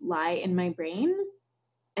does lie in my brain,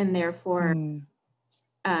 and therefore, and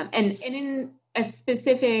in a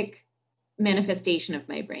specific manifestation of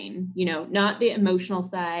my brain, not the emotional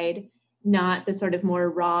side, not the sort of more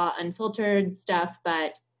raw, unfiltered stuff,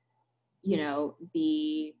 but,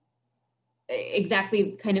 the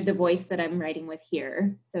exactly kind of the voice that I'm writing with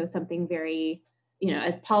here. So something very,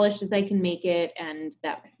 as polished as I can make it, and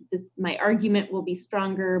that my argument will be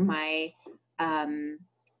stronger. My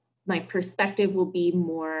perspective will be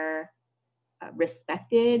more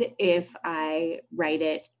respected if I write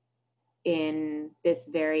it in this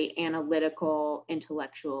very analytical,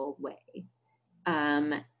 intellectual way.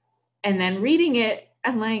 And then reading it,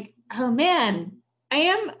 I'm like, oh man, I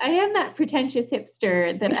am that pretentious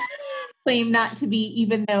hipster that I claim not to be,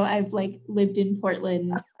 even though I've like lived in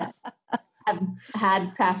Portland. I've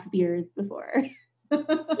had craft beers before.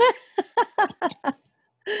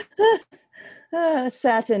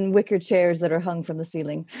 Sat in wicker chairs that are hung from the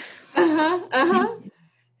ceiling.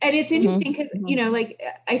 And it's interesting because, like,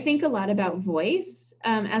 I think a lot about voice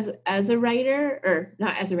as a writer, or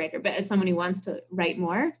not as a writer, but as someone who wants to write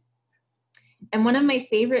more. And one of my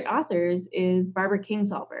favorite authors is Barbara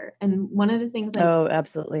Kingsolver. And one of the things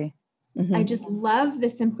absolutely. I just love the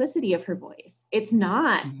simplicity of her voice. It's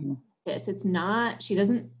not it's not, she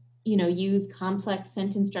doesn't, use complex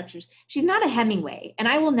sentence structures. She's not a Hemingway, and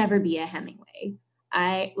I will never be a Hemingway.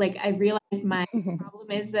 I realize my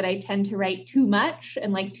problem is that I tend to write too much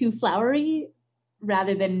and like too flowery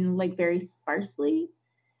rather than like very sparsely.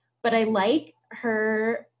 But I like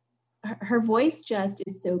her voice just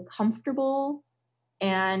is so comfortable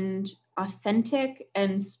and authentic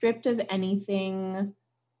and stripped of anything,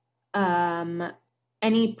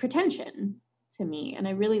 any pretension to me. And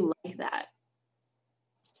I really like that.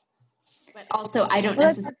 But also, I don't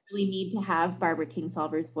necessarily need to have Barbara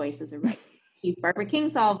Kingsolver's voice as a writer. She's Barbara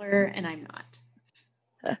Kingsolver, and I'm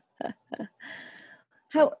not.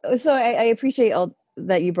 So I appreciate all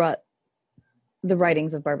that you brought the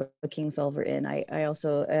writings of Barbara Kingsolver in. I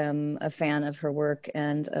also am a fan of her work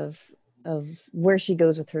and of where she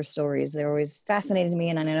goes with her stories. They're always fascinated me,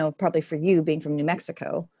 and I know probably for you, being from New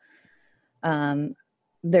Mexico,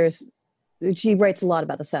 she writes a lot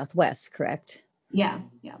about the Southwest, correct? Yeah.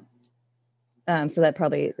 So that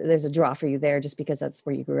probably there's a draw for you there just because that's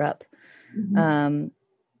where you grew up. But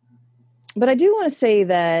I do want to say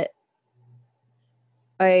that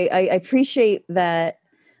I appreciate that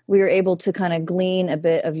we were able to kind of glean a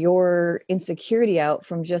bit of your insecurity out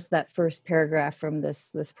from just that first paragraph from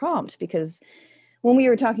this prompt, because when we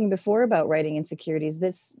were talking before about writing insecurities,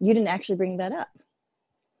 you didn't actually bring that up.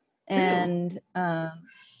 And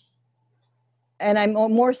I'm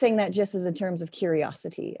more saying that just as in terms of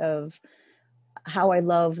curiosity of how I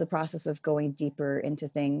love the process of going deeper into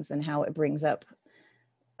things and how it brings up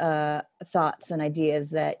thoughts and ideas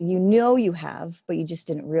that you have, but you just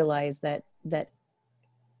didn't realize that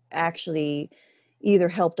actually either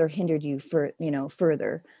helped or hindered you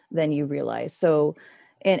further than you realize. So,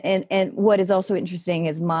 and what is also interesting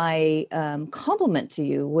is my compliment to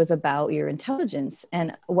you was about your intelligence.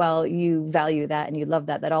 And while you value that and you love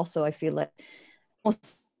that also I feel like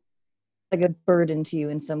almost like a burden to you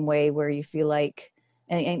in some way, where you feel like,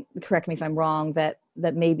 and correct me if I'm wrong, that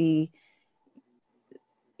maybe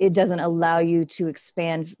it doesn't allow you to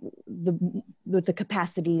expand the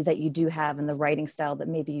capacity that you do have in the writing style that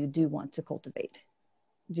maybe you do want to cultivate.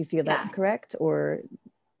 Do you feel that's correct? Or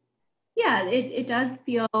yeah, it does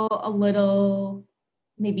feel a little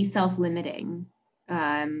maybe self-limiting.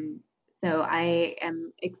 So I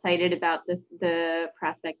am excited about the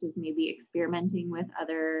prospect of maybe experimenting with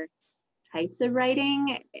other types of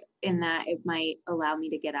writing, in that it might allow me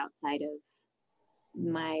to get outside of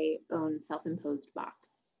my own self-imposed box.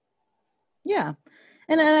 yeah.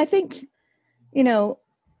 And I think, you know,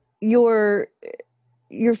 your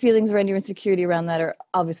feelings around your insecurity around that are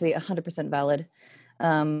obviously 100% valid.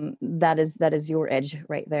 That is your edge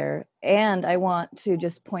right there. And I want to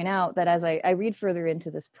just point out that as I read further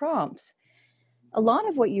into this prompt, a lot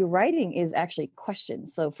of what you're writing is actually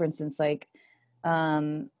questions. So for instance, like,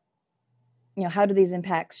 you know, how do these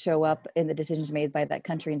impacts show up in the decisions made by that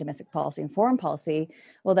country in domestic policy and foreign policy?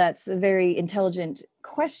 Well, that's a very intelligent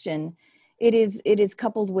question. It is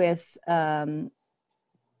coupled with, I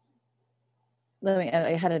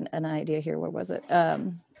had an idea here. Where was it?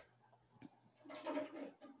 Can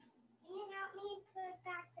you help me put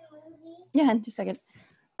back the movie? Yeah, just a second.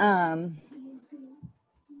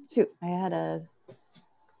 Shoot, I had a.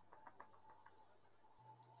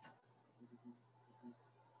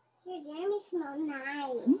 Your Jeremy smells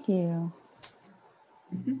nice. Thank you.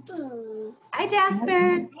 Hi,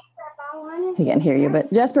 Jasper. He can't hear you,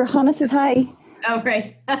 but Jasper, Hana says hi. Oh,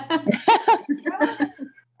 great. Good too.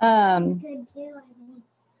 I think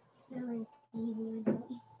smell like Stevie.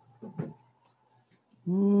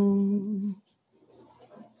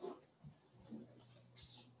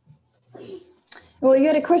 Well, you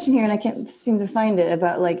had a question here, and I can't seem to find it,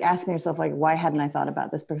 about like asking yourself, like, why hadn't I thought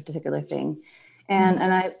about this particular thing?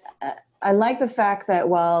 And I like the fact that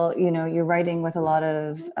while, you know, you're writing with a lot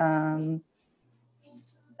of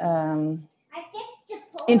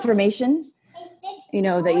information, you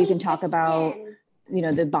know, that you can talk about, you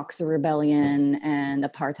know, the Boxer Rebellion and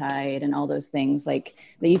apartheid and all those things, like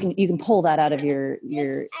that you can pull that out of your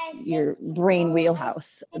brain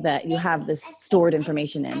wheelhouse, that you have this stored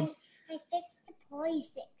information in. I fixed the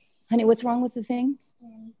politics. Honey, what's wrong with the thing?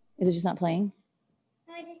 Is it just not playing?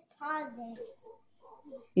 No, I just paused it.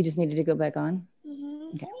 You just needed to go back on?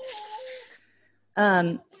 Mm-hmm. Okay.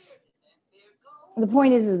 The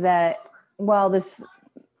point is that while this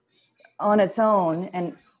on its own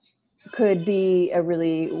and could be a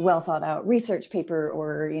really well thought out research paper,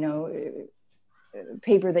 or, you know,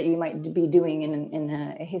 paper that you might be doing in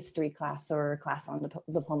a history class or a class on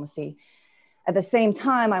diplomacy, at the same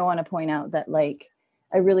time, I want to point out that, like,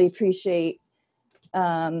 I really appreciate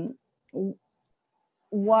how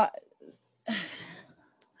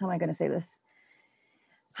am I going to say this?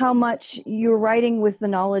 How much you're writing with the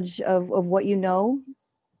knowledge of what you know,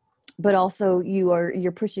 but also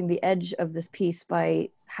you're pushing the edge of this piece by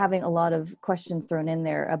having a lot of questions thrown in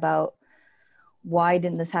there about why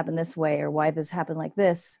didn't this happen this way, or why this happened like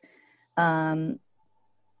this. And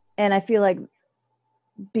I feel like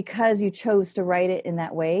because you chose to write it in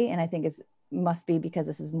that way, and I think it must be because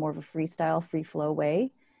this is more of a freestyle, free flow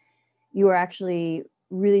way, you are actually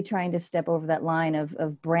really trying to step over that line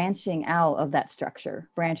of branching out of that structure,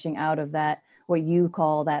 branching out of that, what you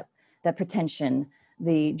call that pretension,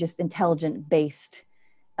 the just intelligent based,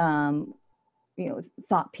 you know,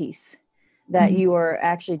 thought piece, that you are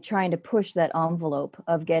actually trying to push that envelope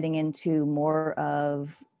of getting into more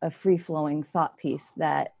of a free flowing thought piece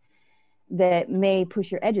that may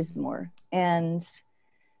push your edges more. And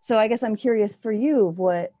so I guess I'm curious for you,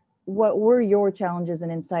 what were your challenges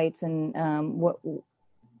and insights, and what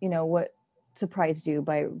surprised you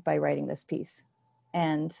by writing this piece,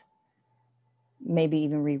 and maybe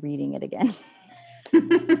even rereading it again?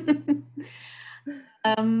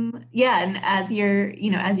 Yeah, and as you're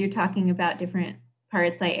talking about different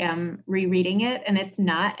parts, I am rereading it, and it's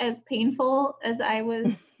not as painful as I was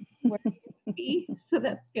worried it would be, so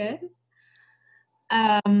that's good.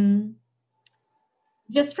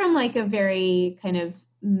 Just from like a very kind of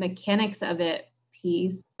mechanics of it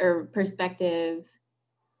piece or perspective,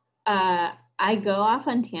 I go off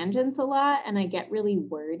on tangents a lot, and I get really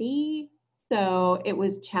wordy. So it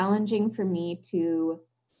was challenging for me to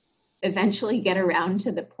eventually get around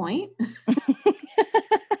to the point.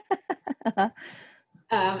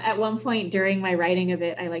 At one point during my writing of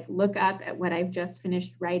it, I like look up at what I've just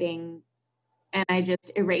finished writing, and I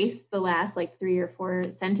just erased the last like 3 or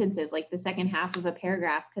 4 sentences, like the second half of a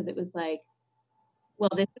paragraph, because it was like,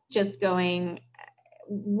 well, this is just going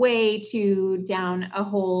way too down a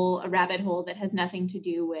rabbit hole that has nothing to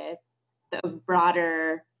do with the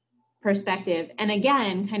broader perspective. And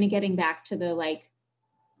again, kind of getting back to the like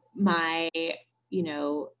my, you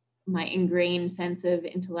know, my ingrained sense of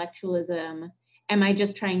intellectualism. Am I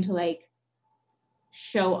just trying to like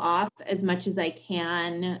show off as much as I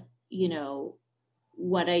can, you know,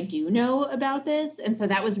 what I do know about this? And so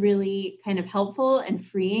that was really kind of helpful and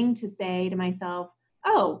freeing to say to myself,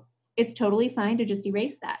 oh, it's totally fine to just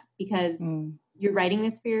erase that, because you're writing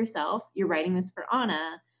this for yourself. You're writing this for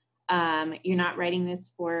Anna. You're not writing this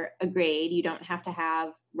for a grade. You don't have to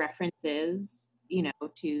have references, you know,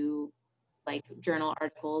 to like journal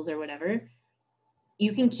articles or whatever.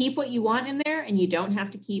 You can keep what you want in there, and you don't have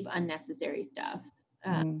to keep unnecessary stuff.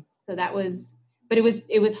 So that was, but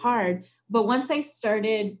it was hard. But once I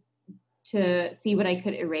started to see what I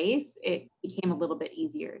could erase, it became a little bit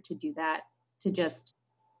easier to do that, to just,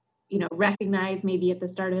 you know, recognize maybe at the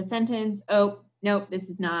start of a sentence, oh, nope, this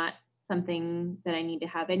is not something that I need to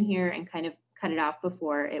have in here, and kind of cut it off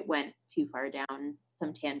before it went too far down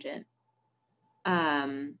some tangent.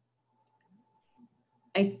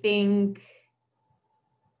 I think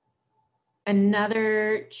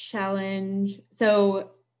another challenge,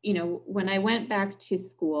 so, you know, when I went back to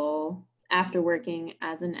school after working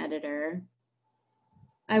as an editor,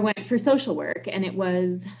 I went for social work, and it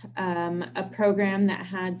was a program that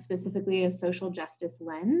had specifically a social justice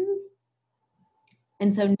lens.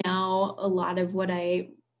 And so now a lot of what I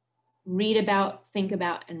read about, think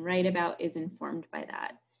about, and write about is informed by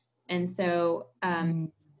that. And so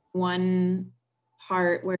one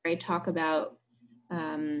part where I talk about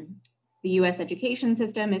the US education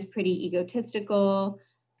system is pretty egotistical,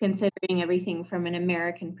 considering everything from an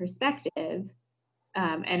American perspective.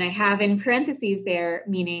 And I have in parentheses there,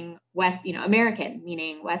 meaning American,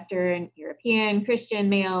 meaning Western, European, Christian,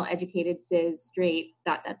 male, educated, cis, straight, ...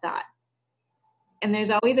 And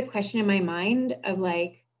there's always a question in my mind of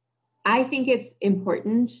like, I think it's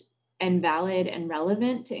important and valid and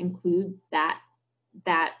relevant to include that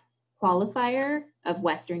qualifier of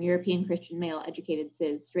Western, European, Christian, male, educated,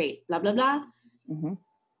 cis, straight, blah, blah, blah.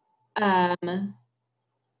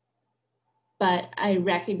 But I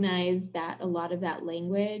recognize that a lot of that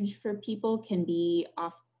language for people can be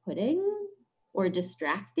off-putting or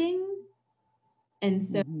distracting. And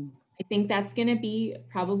so I think that's going to be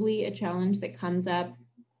probably a challenge that comes up,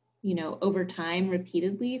 you know, over time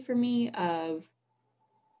repeatedly for me, of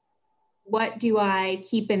what do I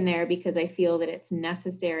keep in there because I feel that it's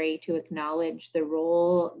necessary to acknowledge the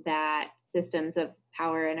role that systems of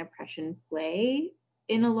power and oppression play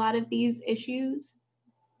in a lot of these issues.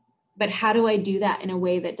 But how do I do that in a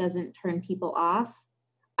way that doesn't turn people off?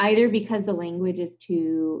 Either because the language is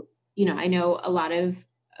too, you know, I know a lot of,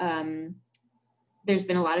 there's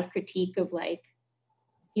been a lot of critique of like,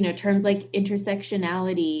 you know, terms like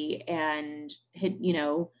intersectionality and, you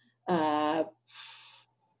know,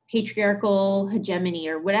 patriarchal hegemony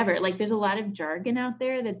or whatever. Like there's a lot of jargon out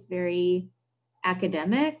there that's very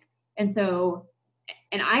academic. And so,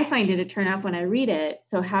 and I find it a turnoff when I read it.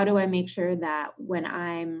 So how do I make sure that when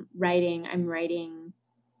I'm writing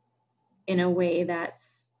in a way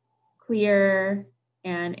that's clear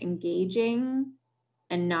and engaging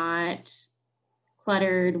and not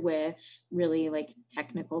cluttered with really like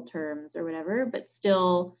technical terms or whatever, but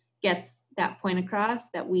still gets that point across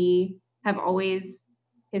that we have always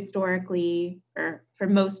historically, or for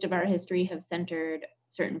most of our history, have centered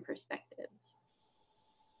certain perspectives.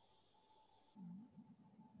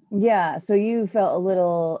 Yeah, so you felt a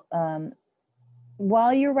little,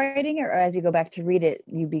 while you're writing it, or as you go back to read it,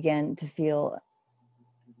 you began to feel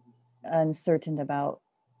uncertain about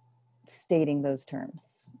stating those terms?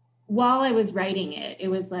 While I was writing it, it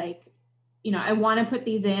was like, you know, I want to put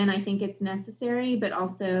these in, I think it's necessary, but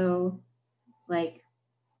also like,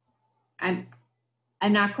 I'm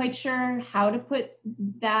not quite sure how to put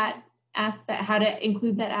that aspect, how to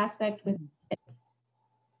include that aspect with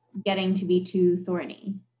getting to be too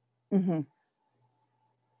thorny.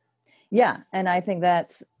 Yeah, and I think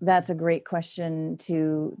that's a great question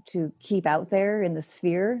to keep out there in the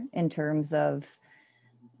sphere, in terms of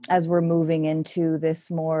as we're moving into this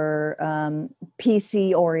more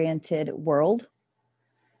PC oriented world,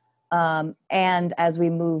 and as we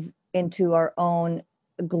move into our own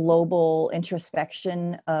global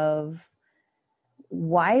introspection of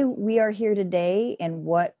why we are here today and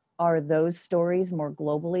what are those stories more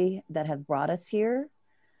globally that have brought us here.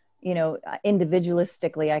 You know,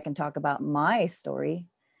 individualistically, I can talk about my story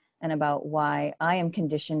and about why I am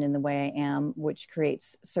conditioned in the way I am, which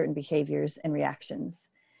creates certain behaviors and reactions.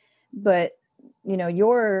 But, you know,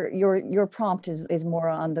 your prompt is more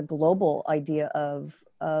on the global idea of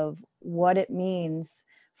what it means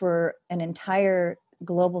for an entire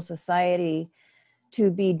global society to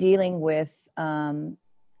be dealing with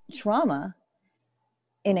trauma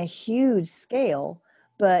in a huge scale,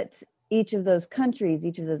 but each of those countries,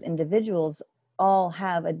 each of those individuals all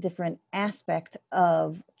have a different aspect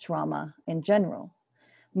of trauma in general.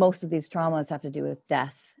 Most of these traumas have to do with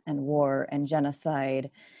death and war and genocide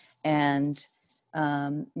and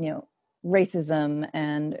racism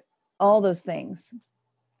and all those things.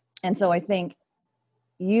 And so I think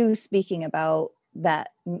you speaking about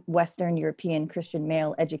that Western European Christian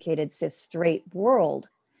male educated cis straight world,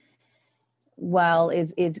 while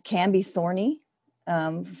it can be thorny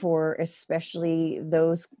for especially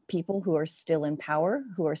those people who are still in power,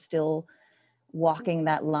 who are still walking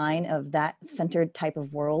that line of that centered type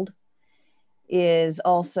of world, is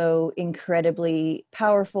also incredibly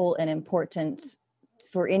powerful and important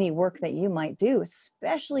for any work that you might do,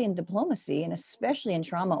 especially in diplomacy and especially in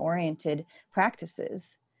trauma-oriented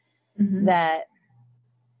practices,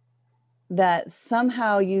 that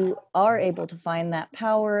somehow you are able to find that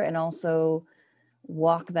power and also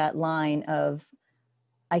walk that line of,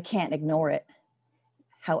 I can't ignore it.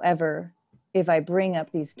 However, if I bring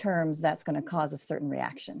up these terms, that's going to cause a certain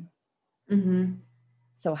reaction.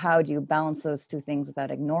 So how do you balance those two things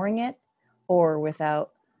without ignoring it or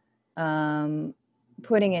without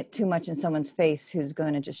putting it too much in someone's face who's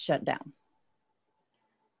going to just shut down?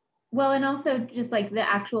 Well, and also just like the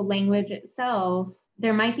actual language itself,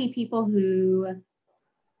 there might be people who,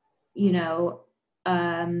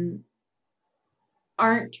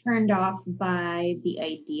 aren't turned off by the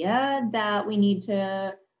idea that we need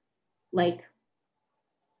to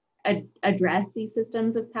address these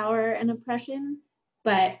systems of power and oppression,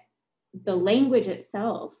 but the language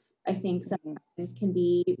itself, I think sometimes can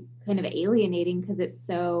be kind of alienating because it's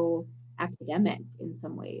so academic in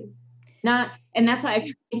some ways. And that's why I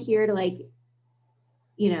try here to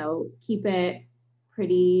keep it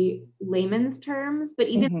pretty layman's terms, but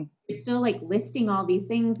even you're still listing all these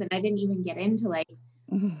things, and I didn't even get into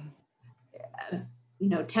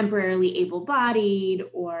temporarily able-bodied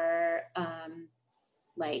or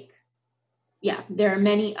there are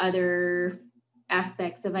many other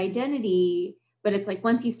aspects of identity, but it's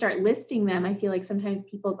once you start listing them, I feel like sometimes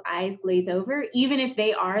people's eyes glaze over, even if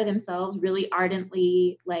they are themselves really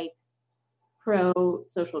ardently pro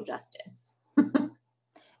social justice.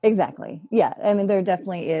 Exactly. Yeah. I mean, there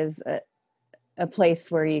definitely is a place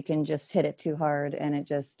where you can just hit it too hard and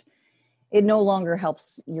it no longer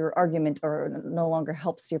helps your argument or no longer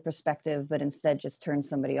helps your perspective, but instead just turns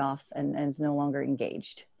somebody off and is no longer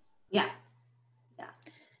engaged. Yeah.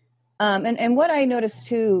 And what I noticed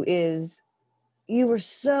too is you were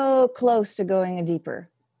so close to going deeper.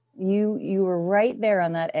 You were right there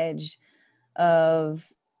on that edge of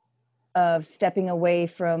stepping away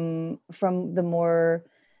from the more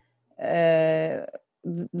the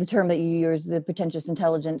term that you use, the pretentious,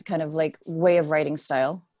 intelligent kind of way of writing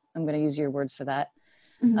style. I'm going to use your words for that.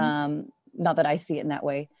 Not that I see it in that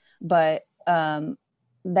way, but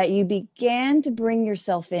that you began to bring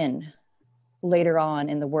yourself in later on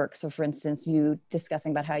in the work. So for instance, you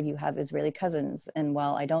discussing about how you have Israeli cousins, and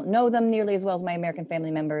while I don't know them nearly as well as my American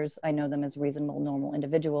family members, I know them as reasonable, normal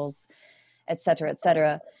individuals, et cetera, et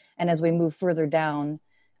cetera. And as we move further down,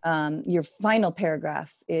 your final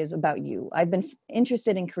paragraph is about you. I've been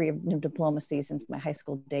interested in Korean diplomacy since my high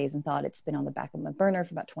school days and thought it's been on the back of my burner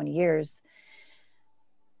for about 20 years.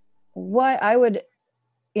 What I would,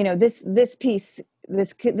 this piece,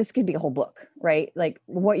 this could be a whole book, right?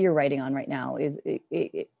 What you're writing on right now is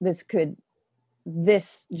this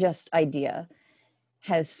just idea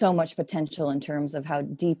has so much potential in terms of how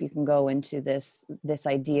deep you can go into this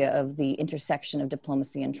idea of the intersection of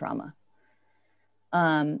diplomacy and trauma.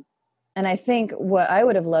 And I think what I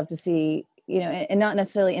would have loved to see, and not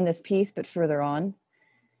necessarily in this piece, but further on,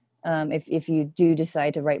 if you do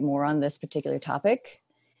decide to write more on this particular topic,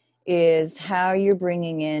 is how you're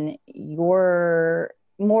bringing in more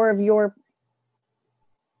of your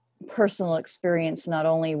personal experience, not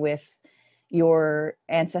only with your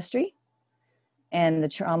ancestry and the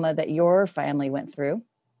trauma that your family went through,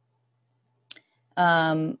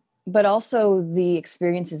 but also the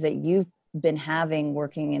experiences that you've been having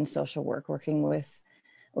working in social work, working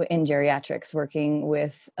in geriatrics, working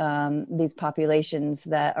with these populations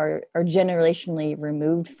that are generationally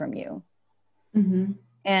removed from you.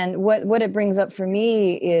 And what it brings up for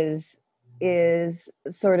me is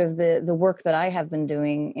sort of the work that I have been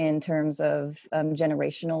doing in terms of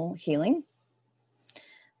generational healing.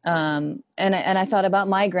 And I thought about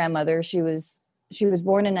my grandmother. She was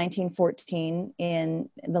born in 1914 in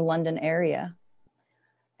the London area.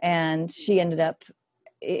 And she ended up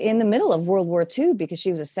in the middle of World War II because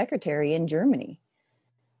she was a secretary in Germany.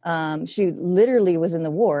 She literally was in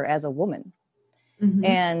the war as a woman. Mhm.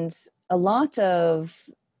 And a lot of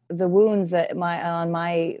the wounds that on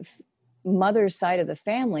my mother's side of the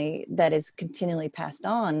family that is continually passed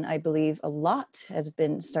on, I believe a lot has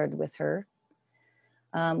been started with her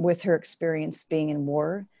experience being in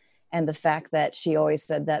war, and the fact that she always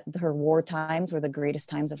said that her war times were the greatest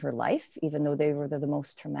times of her life, even though they were the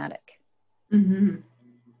most traumatic. Mhm.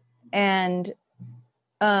 And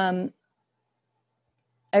I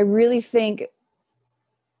really think,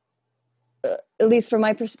 at least from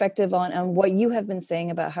my perspective on what you have been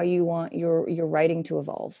saying about how you want your writing to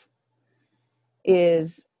evolve,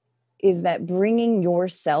 is that bringing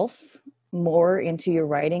yourself more into your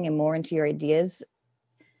writing and more into your ideas,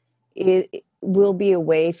 it will be a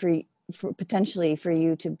way for potentially for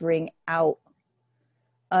you to bring out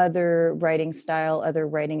other writing style, other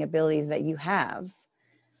writing abilities that you have,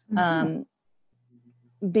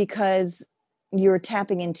 because you're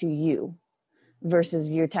tapping into you versus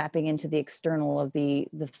you're tapping into the external of the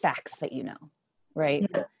facts that you know, right?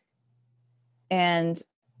 Yeah. And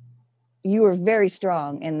you are very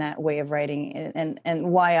strong in that way of writing,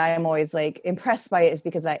 and why I am always like impressed by it is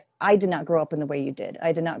because I did not grow up in the way you did.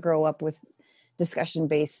 I did not grow up with discussion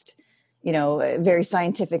based, very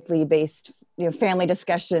scientifically based, family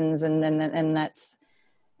discussions, and that's,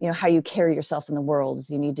 how you carry yourself in the world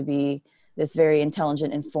is you need to be this very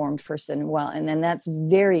intelligent, informed person. Well, and then that's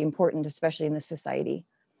very important, especially in this society.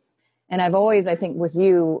 And I've always, I think with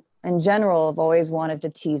you in general, I've always wanted to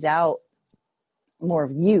tease out more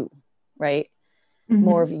of you, right? Mhm.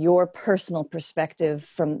 More of your personal perspective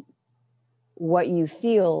from what you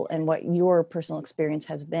feel and what your personal experience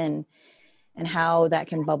has been, and how that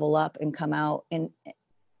can bubble up and come out and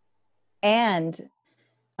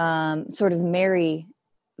sort of marry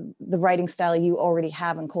the writing style you already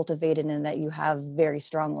have and cultivated and that you have very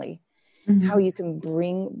strongly. Mhm. How you can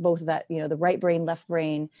bring both that, the right brain, left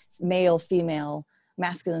brain, male, female,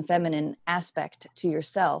 masculine, feminine aspect to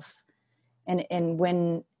yourself. And I'm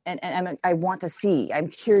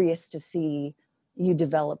curious to see you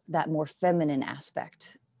develop that more feminine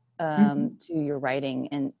aspect to your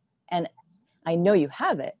writing. And I know you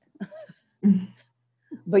have it,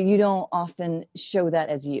 but you don't often show that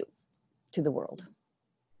as you to the world.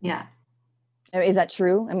 Yeah. Is that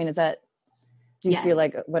true? I mean, do you Yes. feel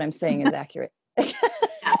like what I'm saying is accurate?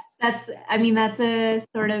 Yeah, that's a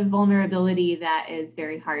sort of vulnerability that is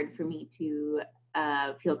very hard for me to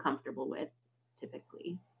feel comfortable with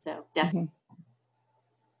typically. So definitely.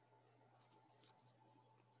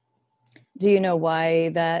 Do you know why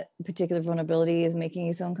that particular vulnerability is making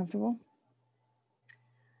you so uncomfortable?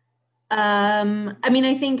 I mean,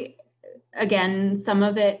 I think, again, some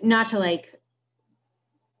of it, not to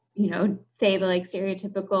say the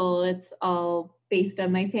stereotypical, it's all based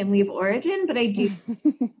on my family of origin, but I do,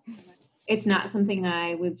 it's not something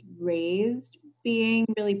I was raised being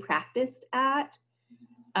really practiced at.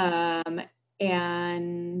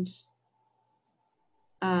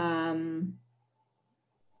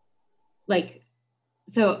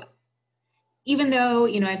 So even though,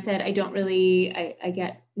 I've said I don't really, I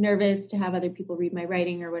get nervous to have other people read my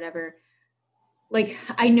writing or whatever.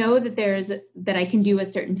 I know that I can do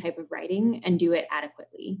a certain type of writing and do it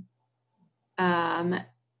adequately.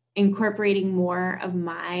 Incorporating more of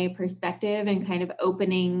my perspective and kind of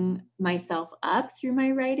opening myself up through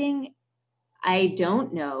my writing, I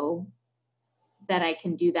don't know that I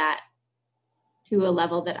can do that to a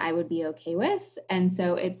level that I would be okay with. And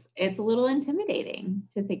so it's a little intimidating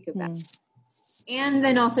to think about. And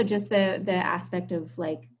then also just the aspect of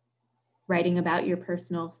writing about your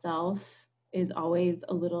personal self is always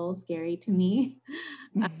a little scary to me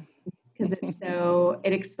because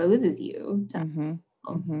it exposes you to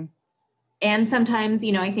people. And sometimes,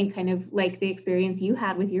 I think kind of like the experience you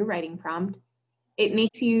had with your writing prompt, it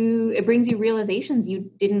brings you realizations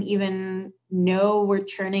you didn't even know were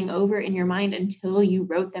churning over in your mind until you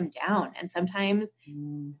wrote them down. And sometimes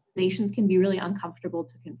realizations can be really uncomfortable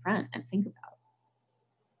to confront and think about.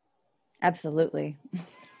 Absolutely.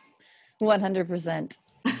 100%.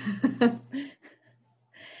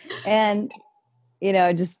 And,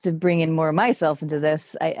 just to bring in more of myself into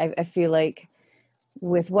this, I feel like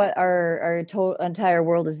with what our entire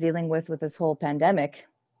world is dealing with this whole pandemic,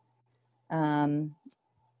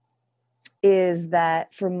 is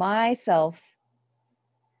that for myself,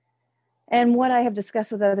 and what I have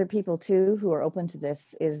discussed with other people too, who are open to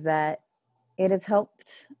this, is that it has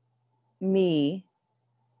helped me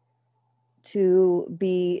to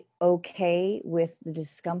be okay with the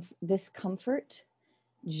discomfort,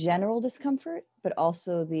 general discomfort, but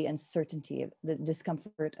also the uncertainty, the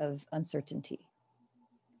discomfort of uncertainty.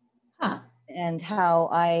 Huh. and how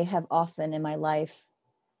I have often in my life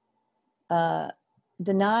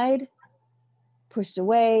denied, pushed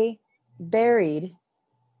away, buried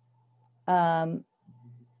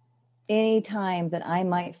any time that I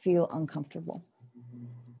might feel uncomfortable.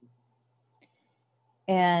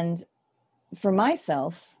 And for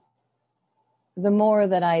myself, the more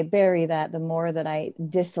that I bury that, the more that I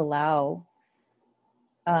disallow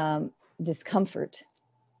discomfort,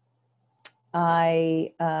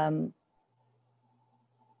 I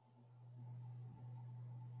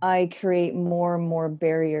create more and more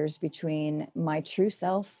barriers between my true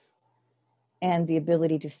self and the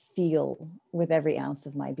ability to feel with every ounce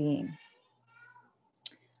of my being.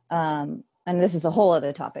 And this is a whole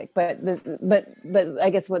other topic, but I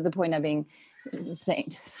guess what the point I'm being saying,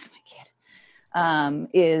 just my kid,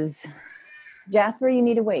 is Jasper, you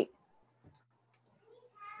need to wait.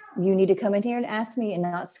 You need to come in here and ask me and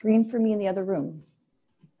not scream for me in the other room.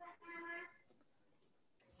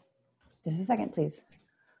 Just a second, please.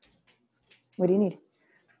 What do you need?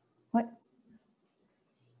 What?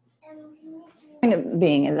 Point of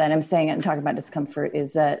being is that I'm talking about discomfort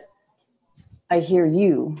is that I hear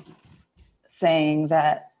you saying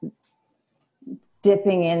that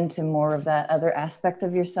dipping into more of that other aspect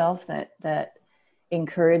of yourself that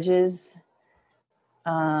encourages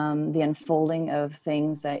the unfolding of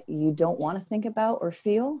things that you don't want to think about or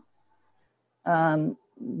feel.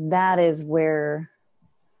 That is where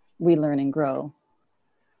we learn and grow.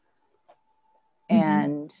 Mm-hmm.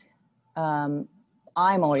 And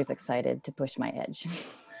I'm always excited to push my edge.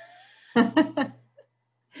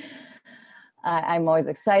 I'm always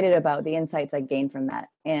excited about the insights I gain from that.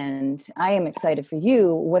 And I am excited for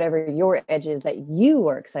you, whatever your edge is that you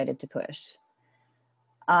are excited to push.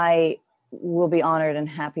 I will be honored and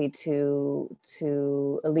happy to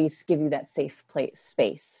at least give you that safe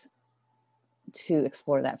space to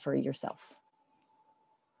explore that for yourself.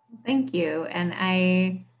 Thank you.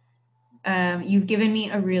 And you've given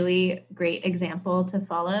me a really great example to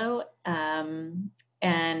follow. And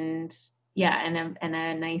a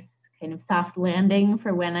nice kind of soft landing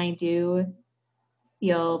for when I do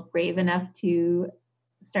feel brave enough to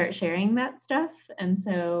start sharing that stuff. And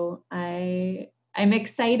so I'm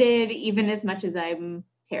excited even as much as I'm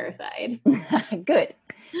terrified. Good.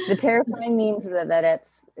 The terrifying means that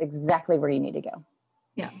it's exactly where you need to go.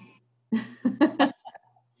 Yeah.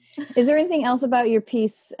 Is there anything else about your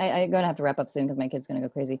piece? I'm going to have to wrap up soon because my kid's going to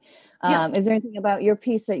go crazy. Is there anything about your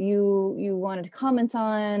piece that you wanted to comment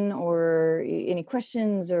on, or any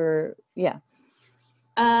questions, or yeah?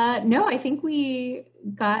 No, I think we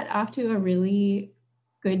got off to a really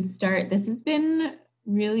good start. This has been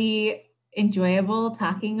really enjoyable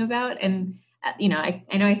talking about, and I know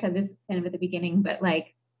I said this kind of at the beginning, but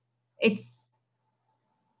like it's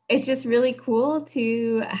just really cool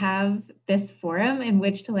to have this forum in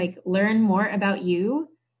which to like learn more about you,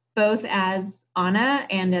 both as Hana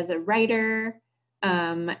and as a writer,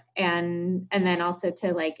 and then also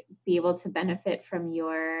to like be able to benefit from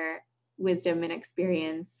your wisdom and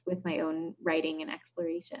experience with my own writing and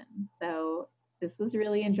exploration. So this was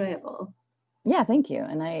really enjoyable. Yeah, thank you.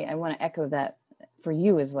 And I want to echo that for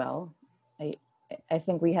you as well. I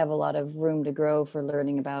think we have a lot of room to grow for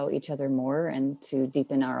learning about each other more and to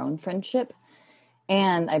deepen our own friendship.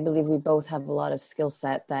 And I believe we both have a lot of skill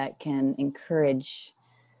set that can encourage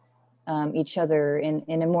each other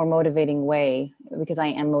in a more motivating way, because I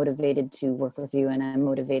am motivated to work with you, and I'm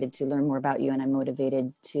motivated to learn more about you, and I'm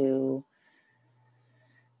motivated to,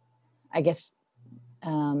 I guess,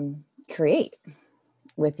 create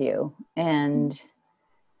with you. And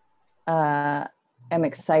I'm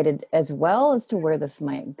excited as well as to where this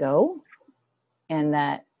might go, and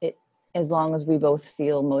that as long as we both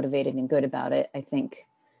feel motivated and good about it, I think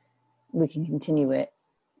we can continue it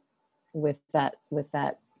with that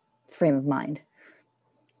frame of mind.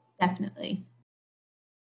 Definitely.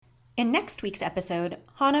 In next week's episode,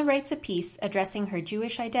 Hana writes a piece addressing her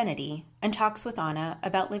Jewish identity and talks with Anna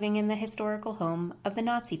about living in the historical home of the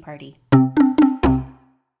Nazi Party.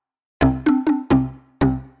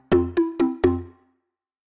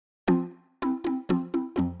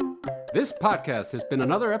 This podcast has been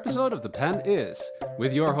another episode of The Pen Is,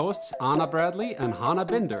 with your hosts Anna Bradley and Hana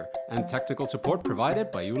Binder, and technical support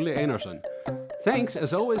provided by Julie Einarsson. Thanks,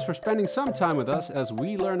 as always, for spending some time with us as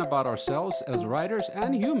we learn about ourselves as writers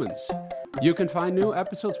and humans. You can find new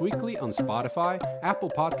episodes weekly on Spotify, Apple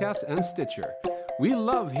Podcasts, and Stitcher. We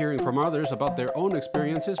love hearing from others about their own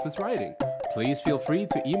experiences with writing. Please feel free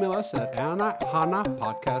to email us at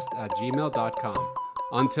hanapodcast@gmail.com.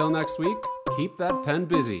 Until next week, keep that pen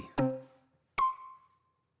busy.